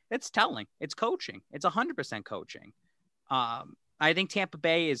 12-4. It's telling. It's coaching. It's 100% coaching. I think Tampa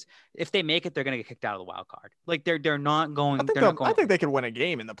Bay is, if they make it, they're going to get kicked out of the wild card. Like they're not going. I think they could win a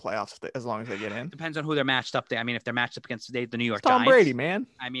game in the playoffs as long as they get in. Depends on who they're matched up to. I mean, if they're matched up against the New York Tom Giants, Brady, man.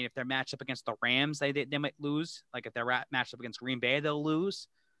 I mean, if they're matched up against the Rams, they might lose. Like if they're matched up against Green Bay, they'll lose.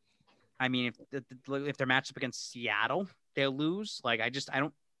 I mean, if they're matched up against Seattle, they'll lose. Like I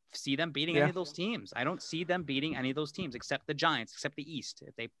don't see them beating any of those teams. I don't see them beating any of those teams except the Giants, except the East.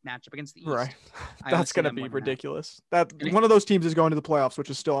 If they match up against the East, right? That's going to be ridiculous. That one of those teams is going to the playoffs, which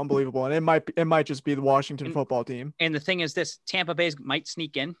is still unbelievable, and it might just be the Washington football team. And the thing is, this Tampa Bay might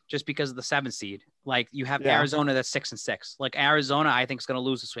sneak in just because of the 7th seed. Like you have Arizona that's 6-6. Like Arizona, I think is going to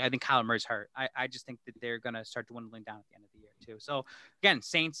lose this week. I think Kyler Murray's hurt. I just think that they're going to start dwindling down at the end of the year too. So again,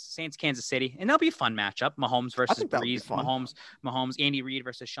 Saints, Kansas City, and that'll be a fun matchup. Mahomes versus Breeze. Mahomes, Andy Reid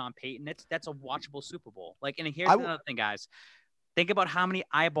versus Sean Payton. That's a watchable Super Bowl. Like, and here's another thing, guys. Think about how many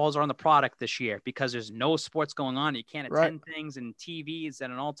eyeballs are on the product this year because there's no sports going on. You can't attend things, and TVs at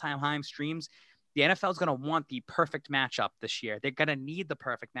an all-time high in streams. The NFL is going to want the perfect matchup this year. They're going to need the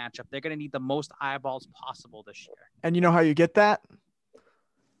perfect matchup. They're going to need the most eyeballs possible this year. And you know how you get that?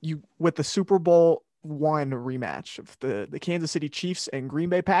 With the Super Bowl I rematch of the Kansas City Chiefs and Green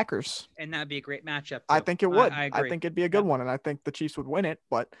Bay Packers. And that'd be a great matchup too. I think it would. I agree. I think it'd be a good one, and I think the Chiefs would win it.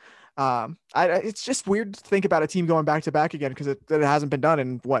 But it's just weird to think about a team going back to back again because it hasn't been done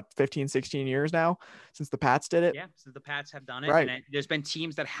in 15, 16 years now since the Pats did it. Yeah, since the Pats have done it. Right. And there's been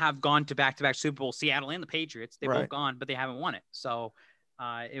teams that have gone to back Super Bowl, Seattle and the Patriots. They've both gone, but they haven't won it. So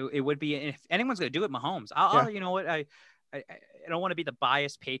it would be, if anyone's going to do it, Mahomes. You know what? I don't want to be the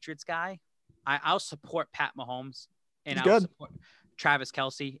biased Patriots guy. I'll support Pat Mahomes and I'll support Travis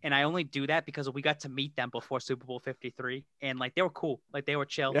Kelce. And I only do that because we got to meet them before Super Bowl 53. And like, they were cool. Like they were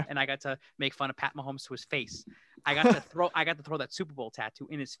chill. Yeah. And I got to make fun of Pat Mahomes to his face. I got to throw that Super Bowl tattoo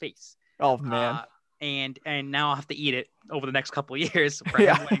in his face. Oh man. And now I'll have to eat it over the next couple of years for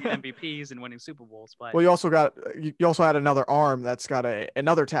him winning MVPs and winning Super Bowls. But well, you also had another arm that's got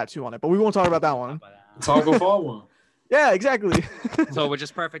another tattoo on it, but we won't talk about that one. Taco Fall one. Yeah, exactly. So we're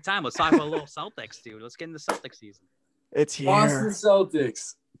just perfect time. Let's talk about a little Celtics, dude. Let's get into Celtics season. It's here. Boston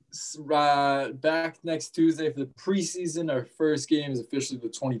Celtics back next Tuesday for the preseason. Our first game is officially the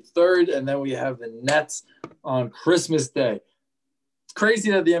 23rd, and then we have the Nets on Christmas Day. It's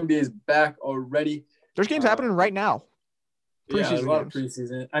crazy that the NBA is back already. There's games happening right now. Yeah, a lot of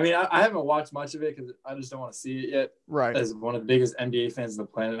preseason. I mean, I haven't watched much of it because I just don't want to see it yet. Right. As one of the biggest NBA fans on the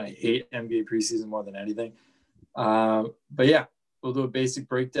planet, I hate NBA preseason more than anything. But yeah, we'll do a basic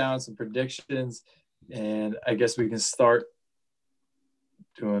breakdown, some predictions, and I guess we can start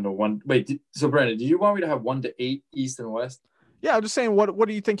doing a one. Wait, so Brandon, do you want me to have 1 to 8 East and West? Yeah, I'm just saying, what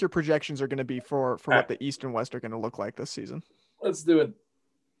do you think your projections are going to be for what the East and West are going to look like this season? Let's do it.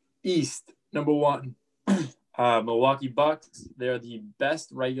 East, number 1, Milwaukee Bucks. They're the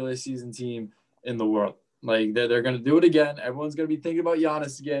best regular season team in the world. Like they're going to do it again. Everyone's going to be thinking about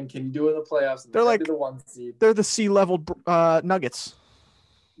Giannis again. Can you do it in the playoffs? They're like the 1 seed. They're the C-level Nuggets.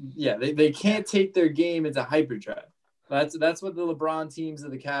 Yeah, they can't take their game into hyperdrive. That's what the LeBron teams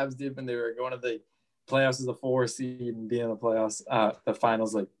of the Cavs did when they were going to the playoffs as a 4 seed and being in the playoffs, the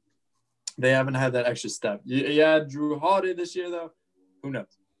finals. Like, they haven't had that extra step. Yeah, Drew Holiday this year though. Who knows?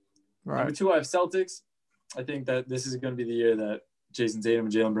 Right. Number 2, I have Celtics. I think that this is going to be the year that Jason Tatum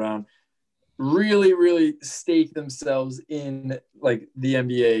and Jaylen Brown really, really stake themselves in like the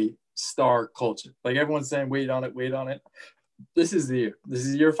NBA star culture. Like, everyone's saying, wait on it. This is the year. This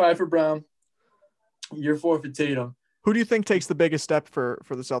is year 5 for Brown, year 4 for Tatum. Who do you think takes the biggest step for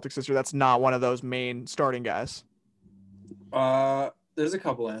the Celtics this year? That's not one of those main starting guys. There's a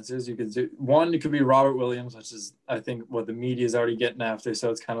couple answers you could do. One, it could be Robert Williams, which is, I think, what the media is already getting after. So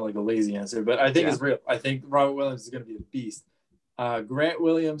it's kind of like a lazy answer, but I think it's real. I think Robert Williams is going to be a beast. Grant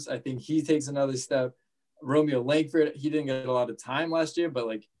Williams, I think he takes another step. Romeo Langford, he didn't get a lot of time last year, but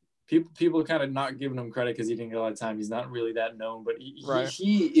like people kind of not giving him credit because he didn't get a lot of time. He's not really that known, but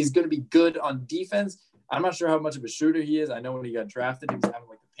he is going to be good on defense. I'm not sure how much of a shooter he is. I know when he got drafted, he was having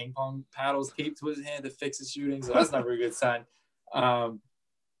like the ping pong paddles taped to his hand to fix his shooting, so that's not a very good sign. I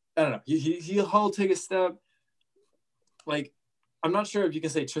don't know. He'll take a step. Like, I'm not sure if you can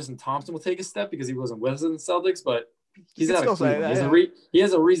say Tristan Thompson will take a step because he wasn't with us in the Celtics, but he's out of Cleveland. He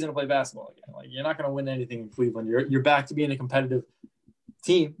has a reason to play basketball again. Like, you're not going to win anything in Cleveland. You're back to being a competitive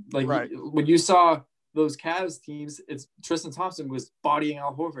team. Like, when you saw those Cavs teams, it's Tristan Thompson was bodying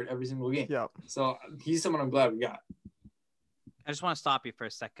Al Horford every single game. Yeah. So he's someone I'm glad we got. I just want to stop you for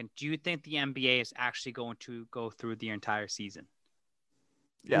a second. Do you think the NBA is actually going to go through the entire season?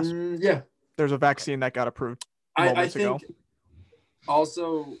 Yes. Yeah. There's a vaccine that got approved I think ago.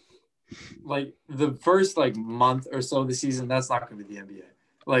 Also, like, the first like month or so of the season, that's not going to be the NBA.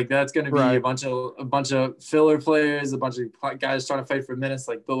 Like, that's going to be a bunch of filler players, a bunch of guys trying to fight for minutes,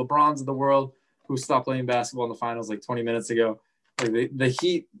 like the LeBrons of the world who stopped playing basketball in the finals like 20 minutes ago. Like, the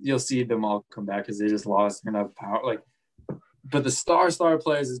Heat, you'll see them all come back because they just lost enough power. Like, but the star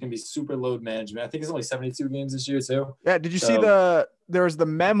players is going to be super load management. I think it's only 72 games this year too. Yeah. Did you see there was the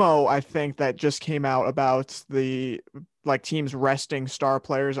memo, I think, that just came out about the like teams resting star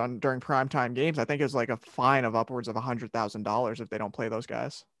players during primetime games. I think it was like a fine of upwards of $100,000 if they don't play those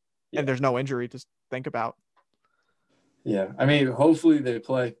guys. Yeah. And there's no injury to think about. Yeah. I mean, hopefully they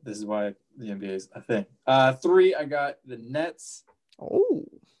play. This is why the NBA is a thing. 3, I got the Nets. Oh.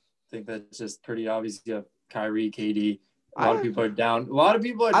 I think that's just pretty obvious. You have Kyrie, KD. A lot of people are down.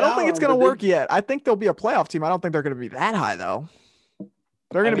 I don't think it's going to work yet. I think they'll be a playoff team. I don't think they're going to be that high, though.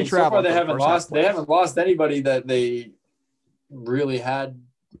 They're going to be traveling. So far they haven't lost anybody that they really had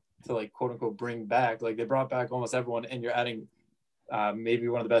to, like, quote unquote, bring back. Like, they brought back almost everyone, and you're adding maybe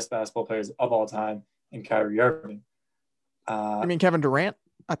one of the best basketball players of all time in Kyrie Irving. I mean Kevin Durant?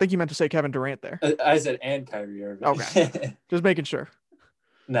 I think you meant to say Kevin Durant there. I said and Kyrie Irving. Okay. Just making sure.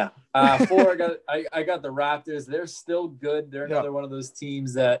 No. 4, I got the Raptors. They're still good. They're another one of those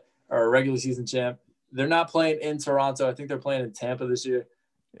teams that are a regular season champ. They're not playing in Toronto. I think they're playing in Tampa this year.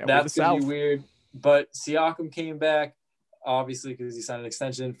 Yeah, that's going to be weird. But Siakam came back, obviously, because he signed an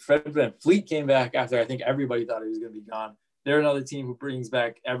extension. Fred VanVleet came back after I think everybody thought he was going to be gone. They're another team who brings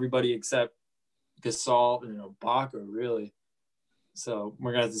back everybody except Gasol and Ibaka, really. So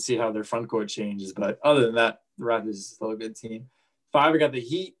we're going to have to see how their front court changes. But other than that, the Raptors is still a good team. 5, we got the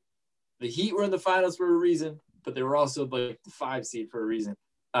Heat. The Heat were in the finals for a reason, but they were also like the 5 seed for a reason.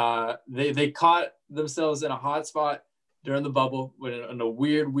 They caught themselves in a hot spot during the bubble in a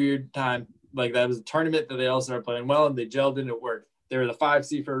weird time. Like, that was a tournament that they all started playing well, and they gelled in. It worked. They were the 5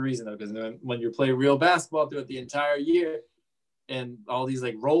 seed for a reason, though, because when you play real basketball throughout the entire year, and all these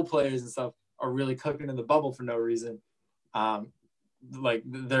like role players and stuff are really cooking in the bubble for no reason, like,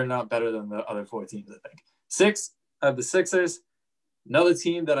 they're not better than the other 4 teams, I think. 6, I have the Sixers. Another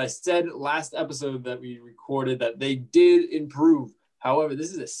team that I said last episode that we recorded that they did improve. However,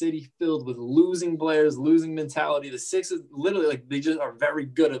 this is a city filled with losing players, losing mentality. The Sixers, literally, like, they just are very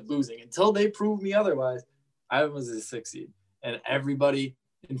good at losing. Until they prove me otherwise, I was a 6 seed. And everybody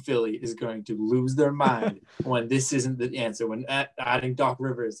in Philly is going to lose their mind when this isn't the answer. When adding Doc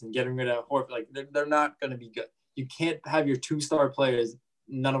Rivers and getting rid of Horford, like, they're not going to be good. You can't have your 2-star players.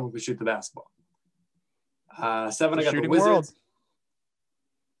 None of them can shoot the basketball. 7, I got the Wizards. World.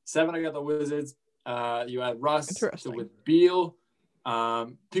 7, I got the Wizards. You had Russ with Beal.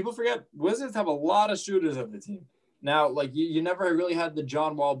 People forget Wizards have a lot of shooters on the team. Now, like, you never really had the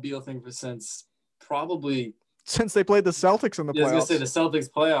John Wall Beal thing since they played the Celtics in the playoffs. I was going to say the Celtics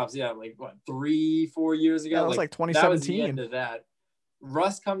playoffs. Yeah, like, what, 3-4 years ago? Yeah, it was like 2017. That was the end of that.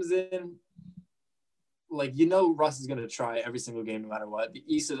 Russ comes in. Like, Russ is going to try every single game no matter what. The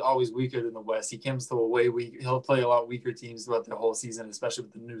East is always weaker than the West. He comes to a way weak. He'll play a lot weaker teams throughout the whole season, especially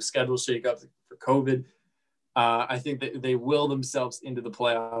with the new schedule shakeups for COVID. I think that they will themselves into the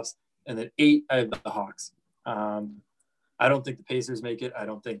playoffs. And then 8, I have the Hawks. I don't think the Pacers make it. I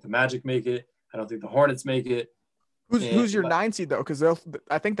don't think the Magic make it. I don't think the Hornets make it. Who's your 9 seed though? Because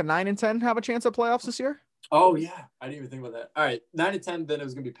I think the 9 and 10 have a chance at playoffs this year. Oh yeah, I didn't even think about that. All right, 9 and 10. Then it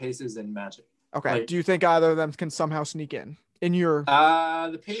was gonna be Pacers and Magic. Okay. Like, do you think either of them can somehow sneak in your?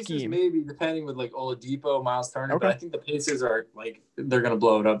 The Pacers scheme? maybe, depending with like Oladipo, Miles Turner. Okay. But I think the Pacers are like they're gonna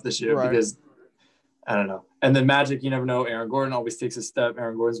blow it up this year Right. because I don't know. And then Magic, you never know. Aaron Gordon always takes a step.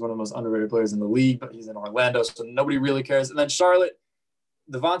 Aaron Gordon's one of the most underrated players in the league, but he's in Orlando, so nobody really cares. And then Charlotte,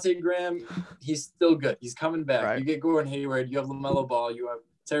 Devontae Graham, he's still good. He's coming back. Right. You get Gordon Hayward, you have LaMelo Ball, you have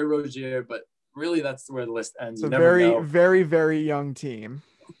Terry Rozier, but really that's where the list ends. It's You a never very, know. very, very young team.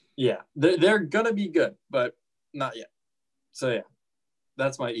 Yeah, they're gonna be good, but not yet. So yeah,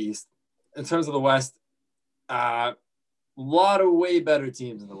 that's my East. In terms of the West, a lot of way better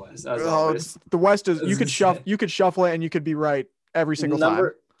teams in the West. As always. The West is you As could shuffle it and you could be right every single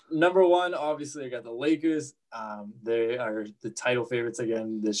time. Number 1, obviously, I got the Lakers. They are the title favorites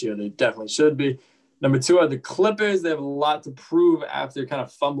again this year. They definitely should be. Number 2 are the Clippers. They have a lot to prove after kind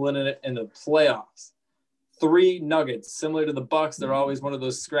of fumbling in it in the playoffs. 3, Nuggets. Similar to the Bucks, they're always one of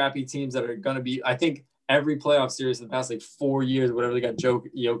those scrappy teams that are going to be, I think, every playoff series in the past like 4 years, whatever they got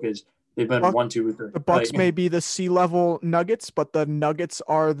Jokic, they've been 1, 2, or 3. The Bucks may be the sea level Nuggets, but the Nuggets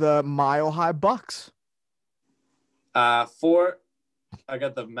are the mile high Bucks. 4, I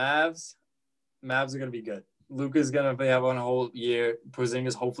got the Mavs. Mavs are going to be good. Luka's going to have on a whole year.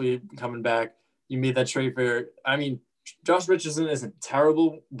 Porzingis hopefully coming back. You made that trade for, I mean, Josh Richardson isn't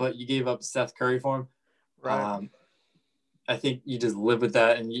terrible, but you gave up Seth Curry for him. Right. I think you just live with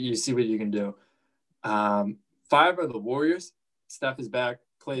that and you see what you can do. 5 are the Warriors. Steph is back.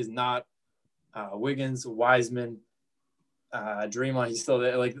 Clay is not. Wiggins, Wiseman, Draymond, he's still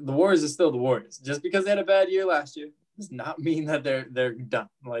there. Like the Warriors are still the Warriors. Just because they had a bad year last year does not mean that they're done.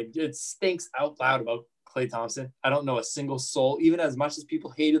 Like it stinks out loud about Klay Thompson. I don't know a single soul, even as much as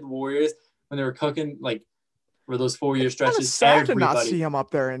people hated the Warriors when they were cooking, like for those 4-year stretches. It's sad to not see him up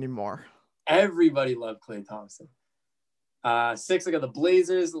there anymore. Everybody loved Klay Thompson. 6, I got the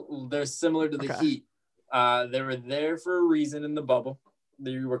Blazers. They're similar to the Heat. They were there for a reason in the bubble.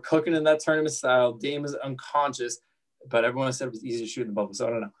 They were cooking in that tournament style. Dame is unconscious, but everyone said it was easy to shoot in the bubble, so I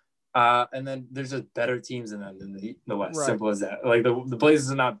don't know. And then there's just better teams than them than the Heat in the West. Right. Simple as that. Like the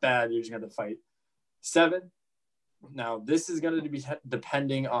Blazers are not bad. You're just going to fight. 7. Now, this is going to be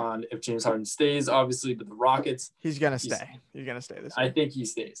depending on if James Harden stays, obviously, but the Rockets. He's going to stay. He's going to stay this year. I think he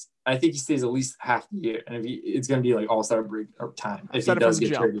stays. I think he stays at least half the year. And it's going to be like all-star break or time if he does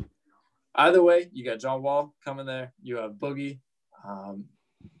get traded. Either way, you got John Wall coming there. You have Boogie,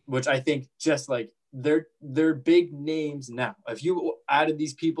 which I think just like they're big names now. If you added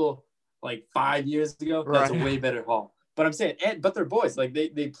these people like 5 years ago, that's a way better haul. But I'm saying, but they're boys. Like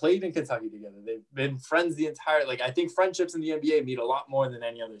they played in Kentucky together. They've been friends the entire. Like I think friendships in the NBA mean a lot more than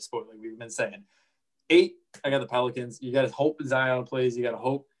any other sport. Like we've been saying. 8, I got the Pelicans. You got to hope Zion plays. You got to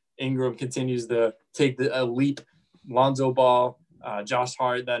hope Ingram continues to take a leap. Lonzo Ball, Josh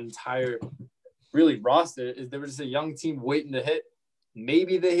Hart, that entire really roster they were just a young team waiting to hit.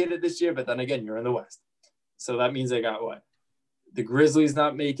 Maybe they hit it this year, but then again, you're in the West, so that means they got what? The Grizzlies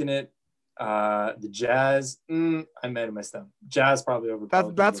not making it. The Jazz, I made my stem. Jazz probably over.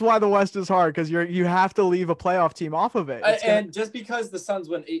 That's why the West is hard because you have to leave a playoff team off of it. And just because the Suns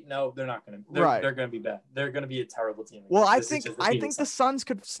went 8-0, they're not going to. They're going to be bad. They're going to be a terrible team. Well, I think the Suns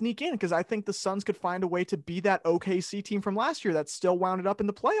could sneak in because I think the Suns could find a way to be that OKC team from last year that still wound it up in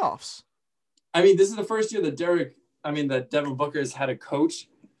the playoffs. I mean, this is the first year that Devin Booker has had a coach.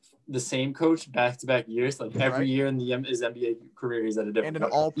 The same coach back-to-back years, like every year in his NBA career, he's at a different. And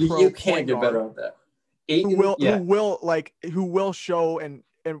an all-pro. You can't get better at that. Who will show and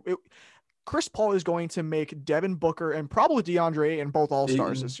Chris Paul is going to make Devin Booker and probably DeAndre and both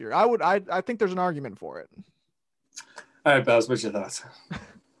all-stars this year. I think there's an argument for it. All right, Baz, what's your thoughts? I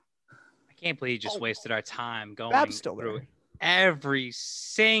can't believe you just wasted our time going through every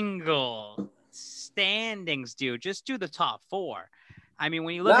single standings, dude. Just do the top 4. I mean,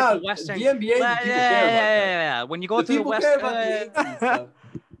 when you look at the Western, the NBA, when you go through the Western,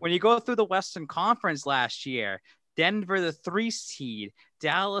 when you go through the Western Conference last year, Denver the 3 seed,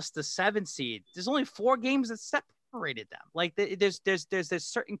 Dallas the 7 seed. There's only 4 games that separated them. Like there's this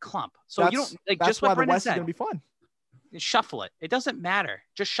certain clump. So you don't like. That's just what why the Brendan West said, is going to be fun. Shuffle it. It doesn't matter.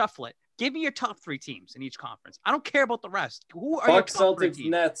 Just shuffle it. Give me your top 3 teams in each conference. I don't care about the rest. Who are your top 3 teams? Celtics,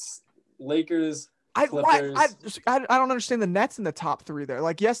 Nets, Lakers. I Clippers. don't understand the Nets in the top 3 there.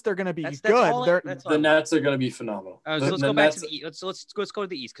 Like, yes, they're going to be That's good. all The Nets are going to be phenomenal. So let's go back to the East. Let's go to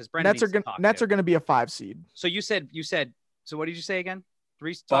the East because Brendan Nets are going to be a 5 seed. So you said. So what did you say again?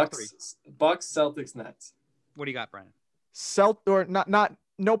 Bucks, three. Celtics, Nets. What do you got, Brendan? Or not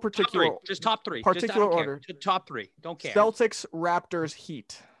no particular. Top 3. Just top 3. Particular order. Just top 3. Don't care. Celtics, Raptors,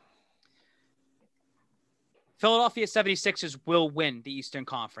 Heat. Philadelphia 76ers will win the Eastern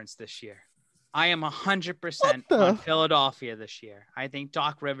Conference this year. I am 100% on Philadelphia this year. I think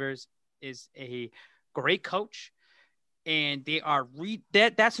Doc Rivers is a great coach, and they are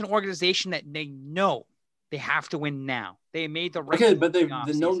that's an organization that they know they have to win now. They made the right. Okay, but they've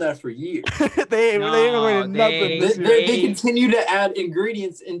known that for years. they ain't winning nothing. They continue to add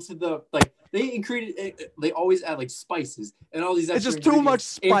ingredients into the They always add like spices and all these. It's just too much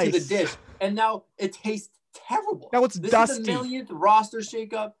spice into the dish, and now it tastes terrible. Now it's this dusty. Is the millionth roster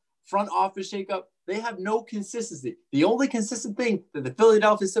shakeup, front office shakeup. They have no consistency. The only consistent thing that the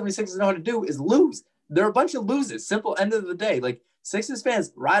Philadelphia 76ers know how to do is lose. They're a bunch of losers. Simple end of the day. Like Sixers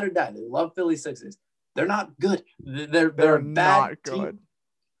fans, ride or die. They love Philly Sixers. They're not good. They're a bad not good.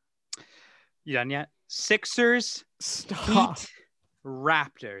 Team. You done yet? Sixers, Stop. Heat,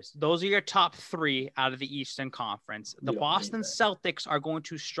 Raptors. Those are your top 3 out of the Eastern Conference. The Boston Celtics are going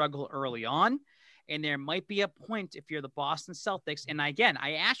to struggle early on. And there might be a point if you're the Boston Celtics. And again,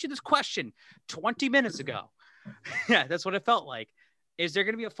 I asked you this question 20 minutes ago. Yeah, that's what it felt like. Is there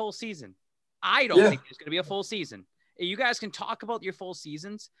going to be a full season? I don't think there's going to be a full season. You guys can talk about your full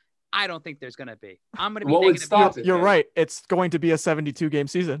seasons. I don't think there's going to be. I'm going to be what negative. Would stop it, You're right. It's going to be a 72-game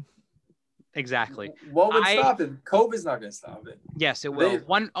season. Exactly. What would stop it? COVID's not going to stop it. Yes, it will.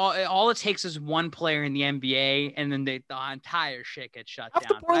 All it takes is one player in the NBA, and then the entire shit gets shut down.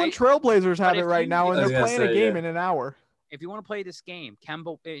 The Portland Trailblazers have it right now, and they're playing a game in an hour. If you want to play this game,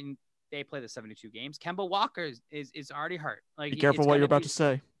 they play the 72 games. Kemba Walker is already hurt. Like, be careful what you're about to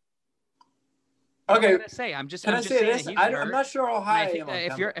say. Okay. I'm just saying this? I'm not sure how high I am on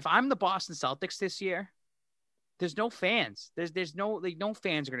Kemba. If I'm the Boston Celtics this year, there's no fans. There's no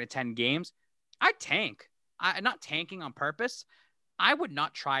fans are going to attend games. I tank. I'm not tanking on purpose. I would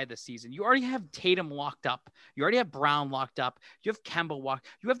not try this season. You already have Tatum locked up. You already have Brown locked up. You have Kemba locked.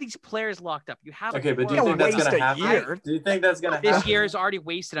 You have these players locked up. You have. Okay, but do you think that's going to happen? Do you think that's going to happen? This year is already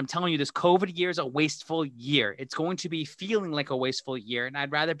wasted. I'm telling you, this COVID year is a wasteful year. It's going to be feeling like a wasteful year, and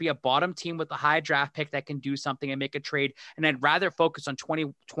I'd rather be a bottom team with a high draft pick that can do something and make a trade, and I'd rather focus on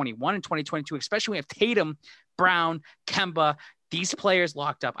 2021 and 2022, especially when we have Tatum, Brown, Kemba, these players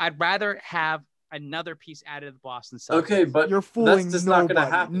locked up. I'd rather have another piece added to the Boston Celtics. Okay, but you're fooling that's just nobody. Not gonna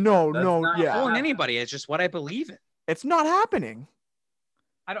happen. No, not fooling anybody. It's just what I believe in. It's not happening.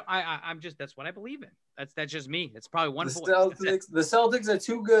 I'm just that's what I believe in. That's just me. It's probably one voice. The Celtics are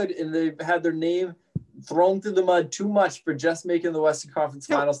too good, and they've had their name thrown through the mud too much for just making the Western Conference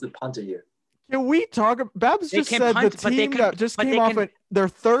Finals to punt a year. Can we talk? Babs just said the team that just came off their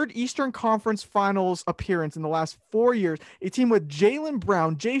 3rd Eastern Conference Finals appearance in the last 4 years. A team with Jaylen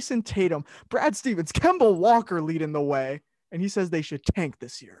Brown, Jason Tatum, Brad Stevens, Kemba Walker leading the way, and he says they should tank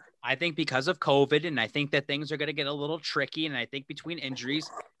this year. I think because of COVID, and I think that things are going to get a little tricky, and I think between injuries,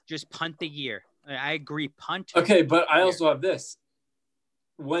 just punt the year. I agree, punt. Okay, but I also have this.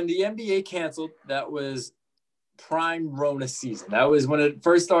 When the NBA canceled, that was prime Rona season. That was when it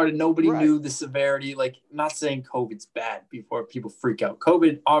first started. Nobody knew the severity. Like, I'm not saying COVID's bad before people freak out.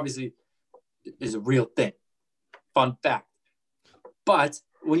 COVID obviously is a real thing. Fun fact. But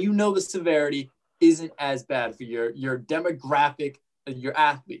when you know the severity isn't as bad for your demographic, your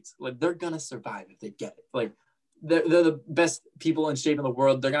athletes, like they're gonna survive if they get it. Like they're the best people in shape in the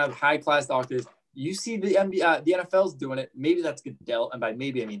world. They're gonna have high class doctors. You see the NBA, the NFL's doing it. Maybe that's Goodell, and by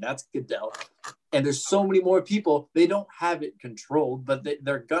maybe I mean that's Goodell. And there's so many more people. They don't have it controlled, but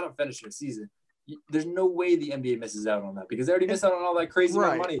they're going to finish their season. There's no way the NBA misses out on that because they already missed out on all that crazy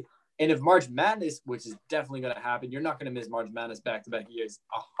amount of money. And if March Madness, which is definitely going to happen, you're not going to miss March Madness back-to-back years.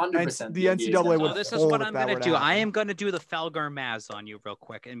 100%. The NCAA would. So this is what I'm going to do. I am going to do the Felger and Maz on you real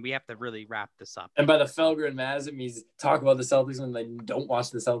quick, and we have to really wrap this up. And by the Felger and Maz, it means talk about the Celtics when they don't watch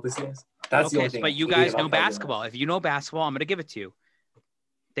the Celtics games. That's the only thing. But you guys know basketball. If you know basketball, I'm going to give it to you.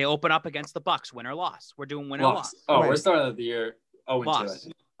 They open up against the Bucks, win or loss. We're doing win or loss. Oh, we're starting at the year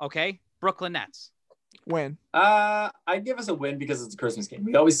 0-2. Okay, Brooklyn Nets. Win. I'd give us a win because it's a Christmas game.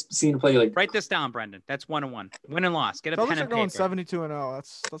 We always seem to play like. Write this down, Brendan. That's 1-1. Win and loss. Get a pen and paper. Going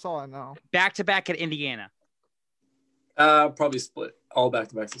 72-0. That's all I know. Back to back at Indiana. Probably split. All back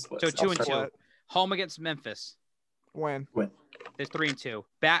to backs to split. So 2-2. Home against Memphis. Win. There's 3-2.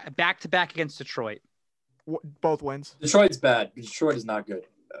 Back to back against Detroit. Both wins. Detroit's bad. Detroit is not good.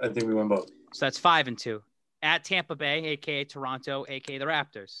 I think we win both. So that's 5-2. At Tampa Bay, aka Toronto, aka the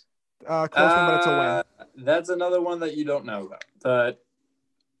Raptors. Close one, but it's a win. That's another one that you don't know about. But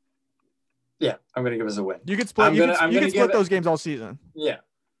yeah, I'm gonna give us a win. You could split. You could split those games all season. Yeah.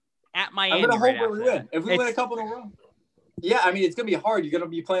 At Miami, I'm gonna right hope we win. If we win a couple in a row. Yeah, I mean it's gonna be hard. You're gonna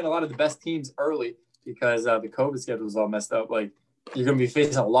be playing a lot of the best teams early because the COVID schedule is all messed up. Like you're gonna be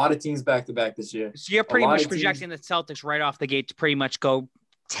facing a lot of teams back to back this year. So you're pretty much projecting the Celtics right off the gate to pretty much go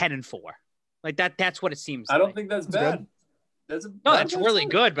 10-4. Like that's what it seems. I don't think that's bad. That's really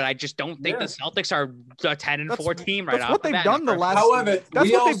good, but I just don't think the Celtics are a 10-4 team right off. That's what they've done the last. However,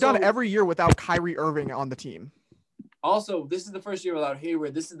 that's what they've done every year without Kyrie Irving on the team. Also, this is the first year without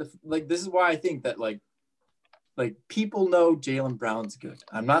Hayward. This is why I think that like people know Jaylen Brown's good.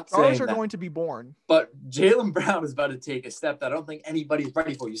 I'm not saying stars are going to be born, but Jaylen Brown is about to take a step that I don't think anybody's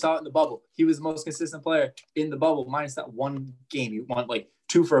ready for. You saw it in the bubble. He was the most consistent player in the bubble, minus that one game. He won like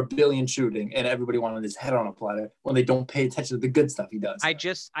 2 for $1 billion shooting, and everybody wanted his head on a platter when they don't pay attention to the good stuff he does. I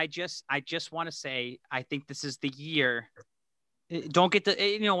just want to say I think this is the year. Don't get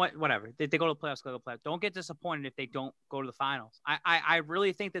you know what? Whatever. They go to the playoffs, go to the playoffs. Don't get disappointed if they don't go to the finals. I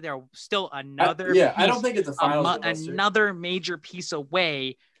really think that they're still another. I don't think it's a finals. Another major piece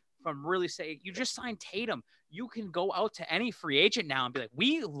away from really saying you just signed Tatum. You can go out to any free agent now and be like,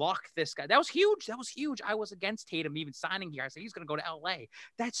 we locked this guy. That was huge. I was against Tatum even signing here. I said he's going to go to LA.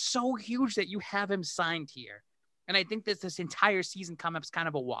 That's so huge that you have him signed here. And I think that this entire season come up is kind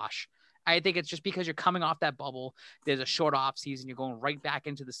of a wash. I think it's just because you're coming off that bubble. There's a short off season. You're going right back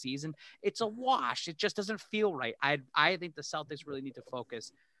into the season. It's a wash. It just doesn't feel right. I think the Celtics really need to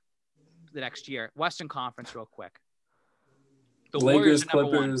focus the next year. Western Conference real quick. The Lakers,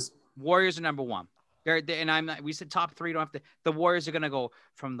 Clippers. Warriors are number one. We said top 3. Don't have to. The Warriors are going to go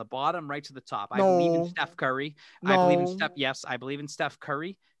from the bottom right to the top. I believe in Steph Curry. I believe in Steph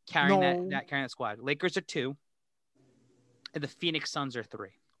Curry carrying that squad. Lakers are 2. And the Phoenix Suns are 3.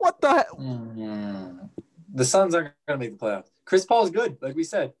 What the hell? Mm-hmm. The Suns aren't going to make the playoffs. Chris Paul is good, like we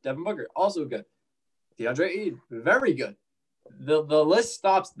said. Devin Booker, also good. DeAndre Ayton, very good. The list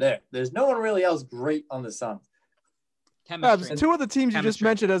stops there. There's no one really else great on the Suns. 2 of the teams you just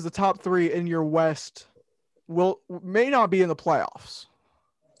mentioned as the top 3 in your West may not be in the playoffs.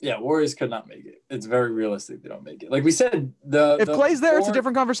 Yeah, Warriors could not make it. It's very realistic they don't make it. Like we said, if Clay's there, it's a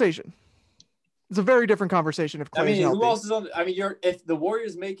different conversation. It's a very different conversation if Clay's healthy. Who else is on? If the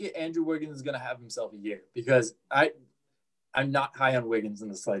Warriors make it, Andrew Wiggins is going to have himself a year because I'm not high on Wiggins in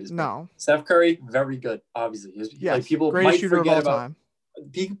the slightest. No. Steph Curry, very good, obviously. Yes, like people greatest might shooter forget of all about time.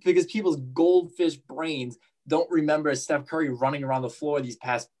 Because people's goldfish brains don't remember Steph Curry running around the floor these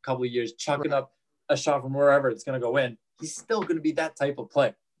past couple of years, chucking up a shot from wherever it's going to go in. He's still going to be that type of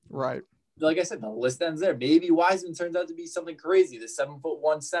player. Right. Like I said, the list ends there. Maybe Wiseman turns out to be something crazy, the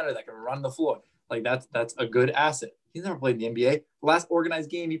 7'1" center that can run the floor. Like that's a good asset. He's never played in the NBA. The last organized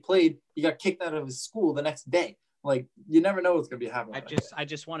game he played, he got kicked out of his school the next day. Like you never know what's going to be happening. I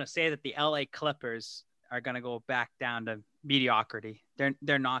just want to say that the LA Clippers are going to go back down to mediocrity.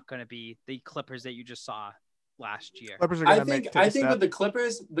 They're not going to be the Clippers that you just saw last year. I think with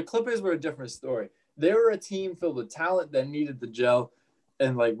the Clippers were a different story. They were a team filled with talent that needed to gel,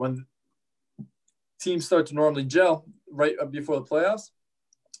 and like when teams start to normally gel right up before the playoffs,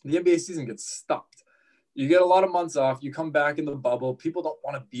 the NBA season gets stopped. You get a lot of months off. You come back in the bubble. People don't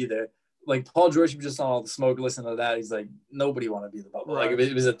want to be there. Like Paul George, just saw all the smoke. Listen to that. He's like, nobody want to be in the bubble. Right. Like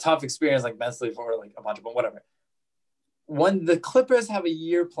it was a tough experience, like mentally for like a bunch of them, whatever. When the Clippers have a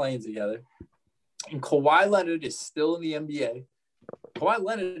year playing together, and Kawhi Leonard is still in the NBA, Kawhi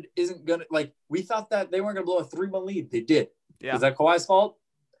Leonard isn't gonna we thought that they weren't gonna blow a 3-1 lead. They did. Yeah. Is that Kawhi's fault?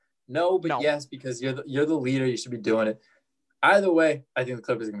 No, but yes, because you're the leader. You should be doing it. Either way, I think the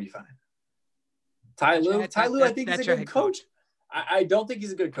Clippers are going to be fine. Ty Lue, I think he's a good coach. I don't think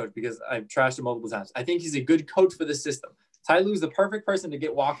he's a good coach because I've trashed him multiple times. I think he's a good coach for the system. Ty Lue's the perfect person to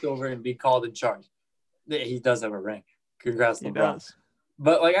get walked over and be called in charge. He does have a ring. Congrats, LeBron.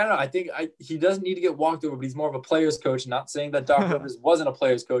 But I don't know. I think he doesn't need to get walked over, but he's more of a player's coach. Not saying that Doc Rivers wasn't a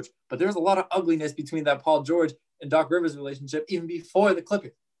player's coach, but there's a lot of ugliness between that Paul George and Doc Rivers relationship even before the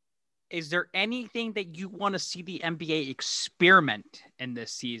Clippers. Is there anything that you want to see the NBA experiment in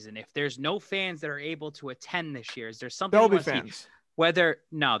this season? If there's no fans that are able to attend this year, is there something? There'll be fans.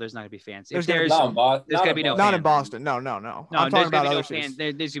 There's not going to be fans. There's going to be no fans. Not in Boston. No. I'm talking about other fans.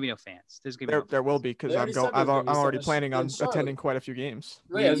 There's going to be no fans. There will be because I'm already planning on attending quite a few games.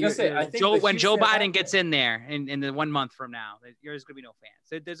 Right, I was going to say, I think when Joe Biden gets in there in the 1 month from now, there's going to be no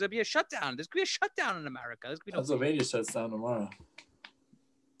fans. There's going to be a shutdown. There's going to be a shutdown in America. There's going to be Pennsylvania shuts down tomorrow.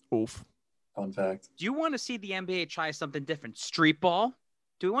 Oof. Fun fact. Do you want to see the NBA try something different? Street ball?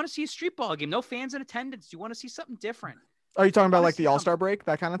 Do we want to see a street ball game? No fans in attendance. Do you want to see something different? Are you talking about like see the All-Star break,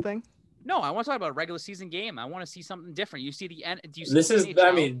 that kind of thing? No, I want to talk about a regular season game. I want to see something different. You see the end. Do you see This the is, NHL?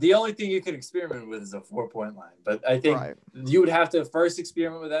 I mean, the only thing you can experiment with is a 4-point line. But I think Right. you would have to first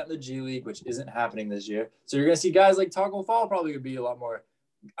experiment with that in the G League, which isn't happening this year. So you're going to see guys like Taco Fall probably would be a lot more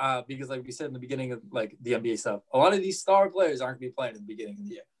because like we said in the beginning of like the NBA stuff, a lot of these star players aren't going to be playing at the beginning of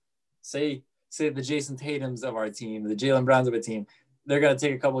the year. Say the Jason Tatums of our team, the Jaylen Browns of a team, they're going to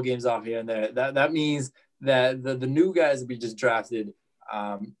take a couple of games off here and there. That means that the new guys that we just drafted,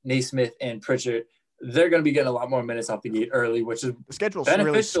 Naismith and Pritchard, they're going to be getting a lot more minutes off the gate early, which is The schedule's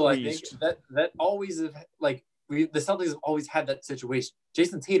beneficial. really I think squeezed. that always is like the Celtics have always had that situation.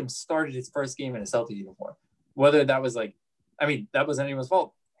 Jason Tatum started his first game in a Celtic uniform, whether that was like, I mean, that wasn't anyone's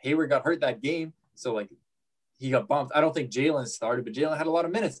fault. Hayward got hurt that game, so like he got bumped. I don't think Jalen started, but Jalen had a lot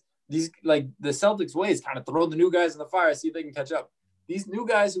of minutes. These like the Celtics way is kind of throw the new guys in the fire, see if they can catch up. These new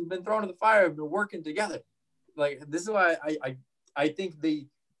guys who've been thrown in the fire have been working together. Like this is why I think they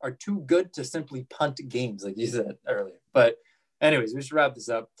are too good to simply punt games, like you said earlier. But anyways, we should wrap this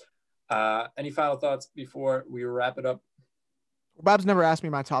up. Any final thoughts before we wrap it up? Babs never asked me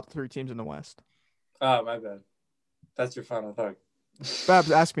my top 3 teams in the West. Oh, my bad. That's your final thought.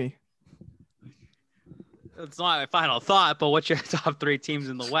 Babs, ask me. It's not my final thought, but what's your top 3 teams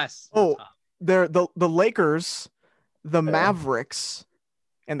in the West? Oh, they're the Lakers, the Mavericks,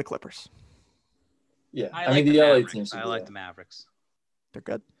 and the Clippers. Yeah, I mean like the LA Mavericks. teams. I like the Mavericks. They're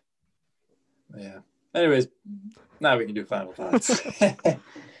good. Yeah. Anyways, now we can do final thoughts.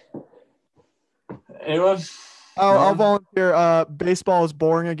 Anyone? I'll volunteer. Baseball is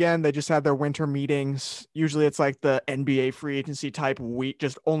boring again. They just had their winter meetings. Usually it's like the NBA free agency type week,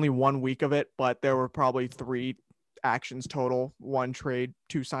 just only 1 week of it, but there were probably 3 actions total, 1 trade,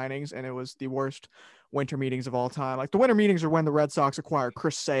 2 signings, and it was the worst winter meetings of all time. Like the winter meetings are when the Red Sox acquired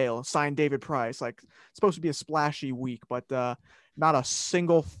Chris Sale, signed David Price. Like it's supposed to be a splashy week, but not a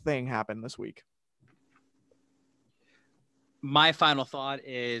single thing happened this week. My final thought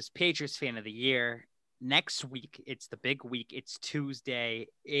is Patriots fan of the year. Next week, it's the big week. It's Tuesday.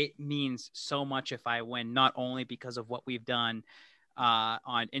 It means so much if I win, not only because of what we've done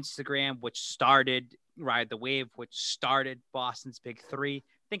on Instagram, which started Ride the Wave, which started Boston's Big Three.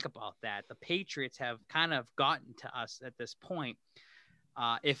 Think about that. The Patriots have kind of gotten to us at this point.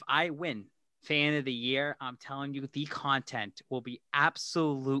 If I win fan of the year, I'm telling you, the content will be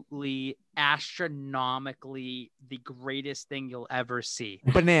absolutely astronomically the greatest thing you'll ever see.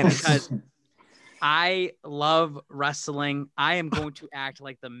 Bananas. Because I love wrestling. I am going to act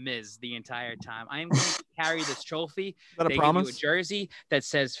like the Miz the entire time. I am going to carry this trophy. Is that a They promise? give you a jersey that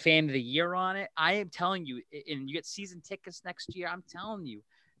says fan of the year on it. I am telling you, and you get season tickets next year. I'm telling you,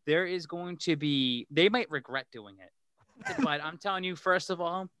 there is going to be, they might regret doing it. But I'm telling you, first of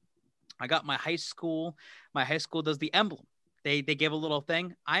all, I got my high school. My high school does the emblem. They give a little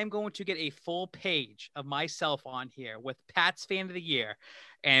thing. I am going to get a full page of myself on here with Pat's fan of the year.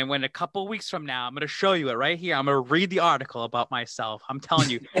 And when a couple weeks from now, I'm going to show you it right here. I'm going to read the article about myself. I'm telling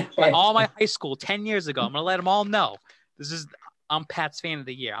you, all my high school 10 years ago, I'm going to let them all know I'm Pat's fan of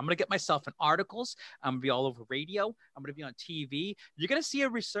the year. I'm going to get myself in articles. I'm going to be all over radio. I'm going to be on TV. You're going to see a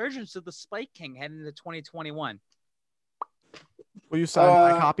resurgence of the Spike King heading into 2021. Will you sign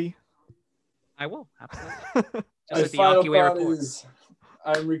my copy? I will. Absolutely. My Just like the final Yankee Way thought report. is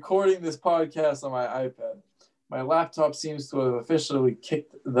I'm recording this podcast on my iPad. My laptop seems to have officially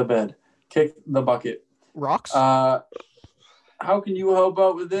kicked the bucket. Rocks? How can you help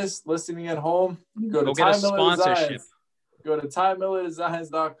out with this? Listening at home, you go to Go get a Ty Miller sponsorship. Designs. Go to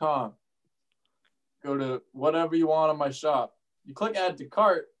TyMillerDesigns.com. Go to whatever you want on my shop. You click add to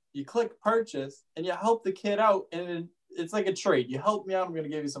cart, you click purchase, and you help the kid out. And it's like a trade. You help me out, I'm going to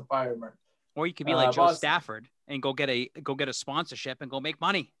give you some fire merch. Or you could be like Joe Boston. Stafford and go get a sponsorship and go make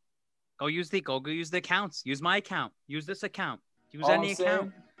money. Go use the accounts. Use my account. Use this account. Use All any I'm saying,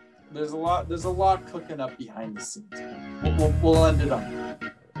 account. There's a lot cooking up behind the scenes. We'll end it up.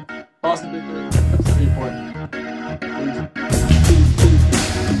 Boston Big Three, episode 8.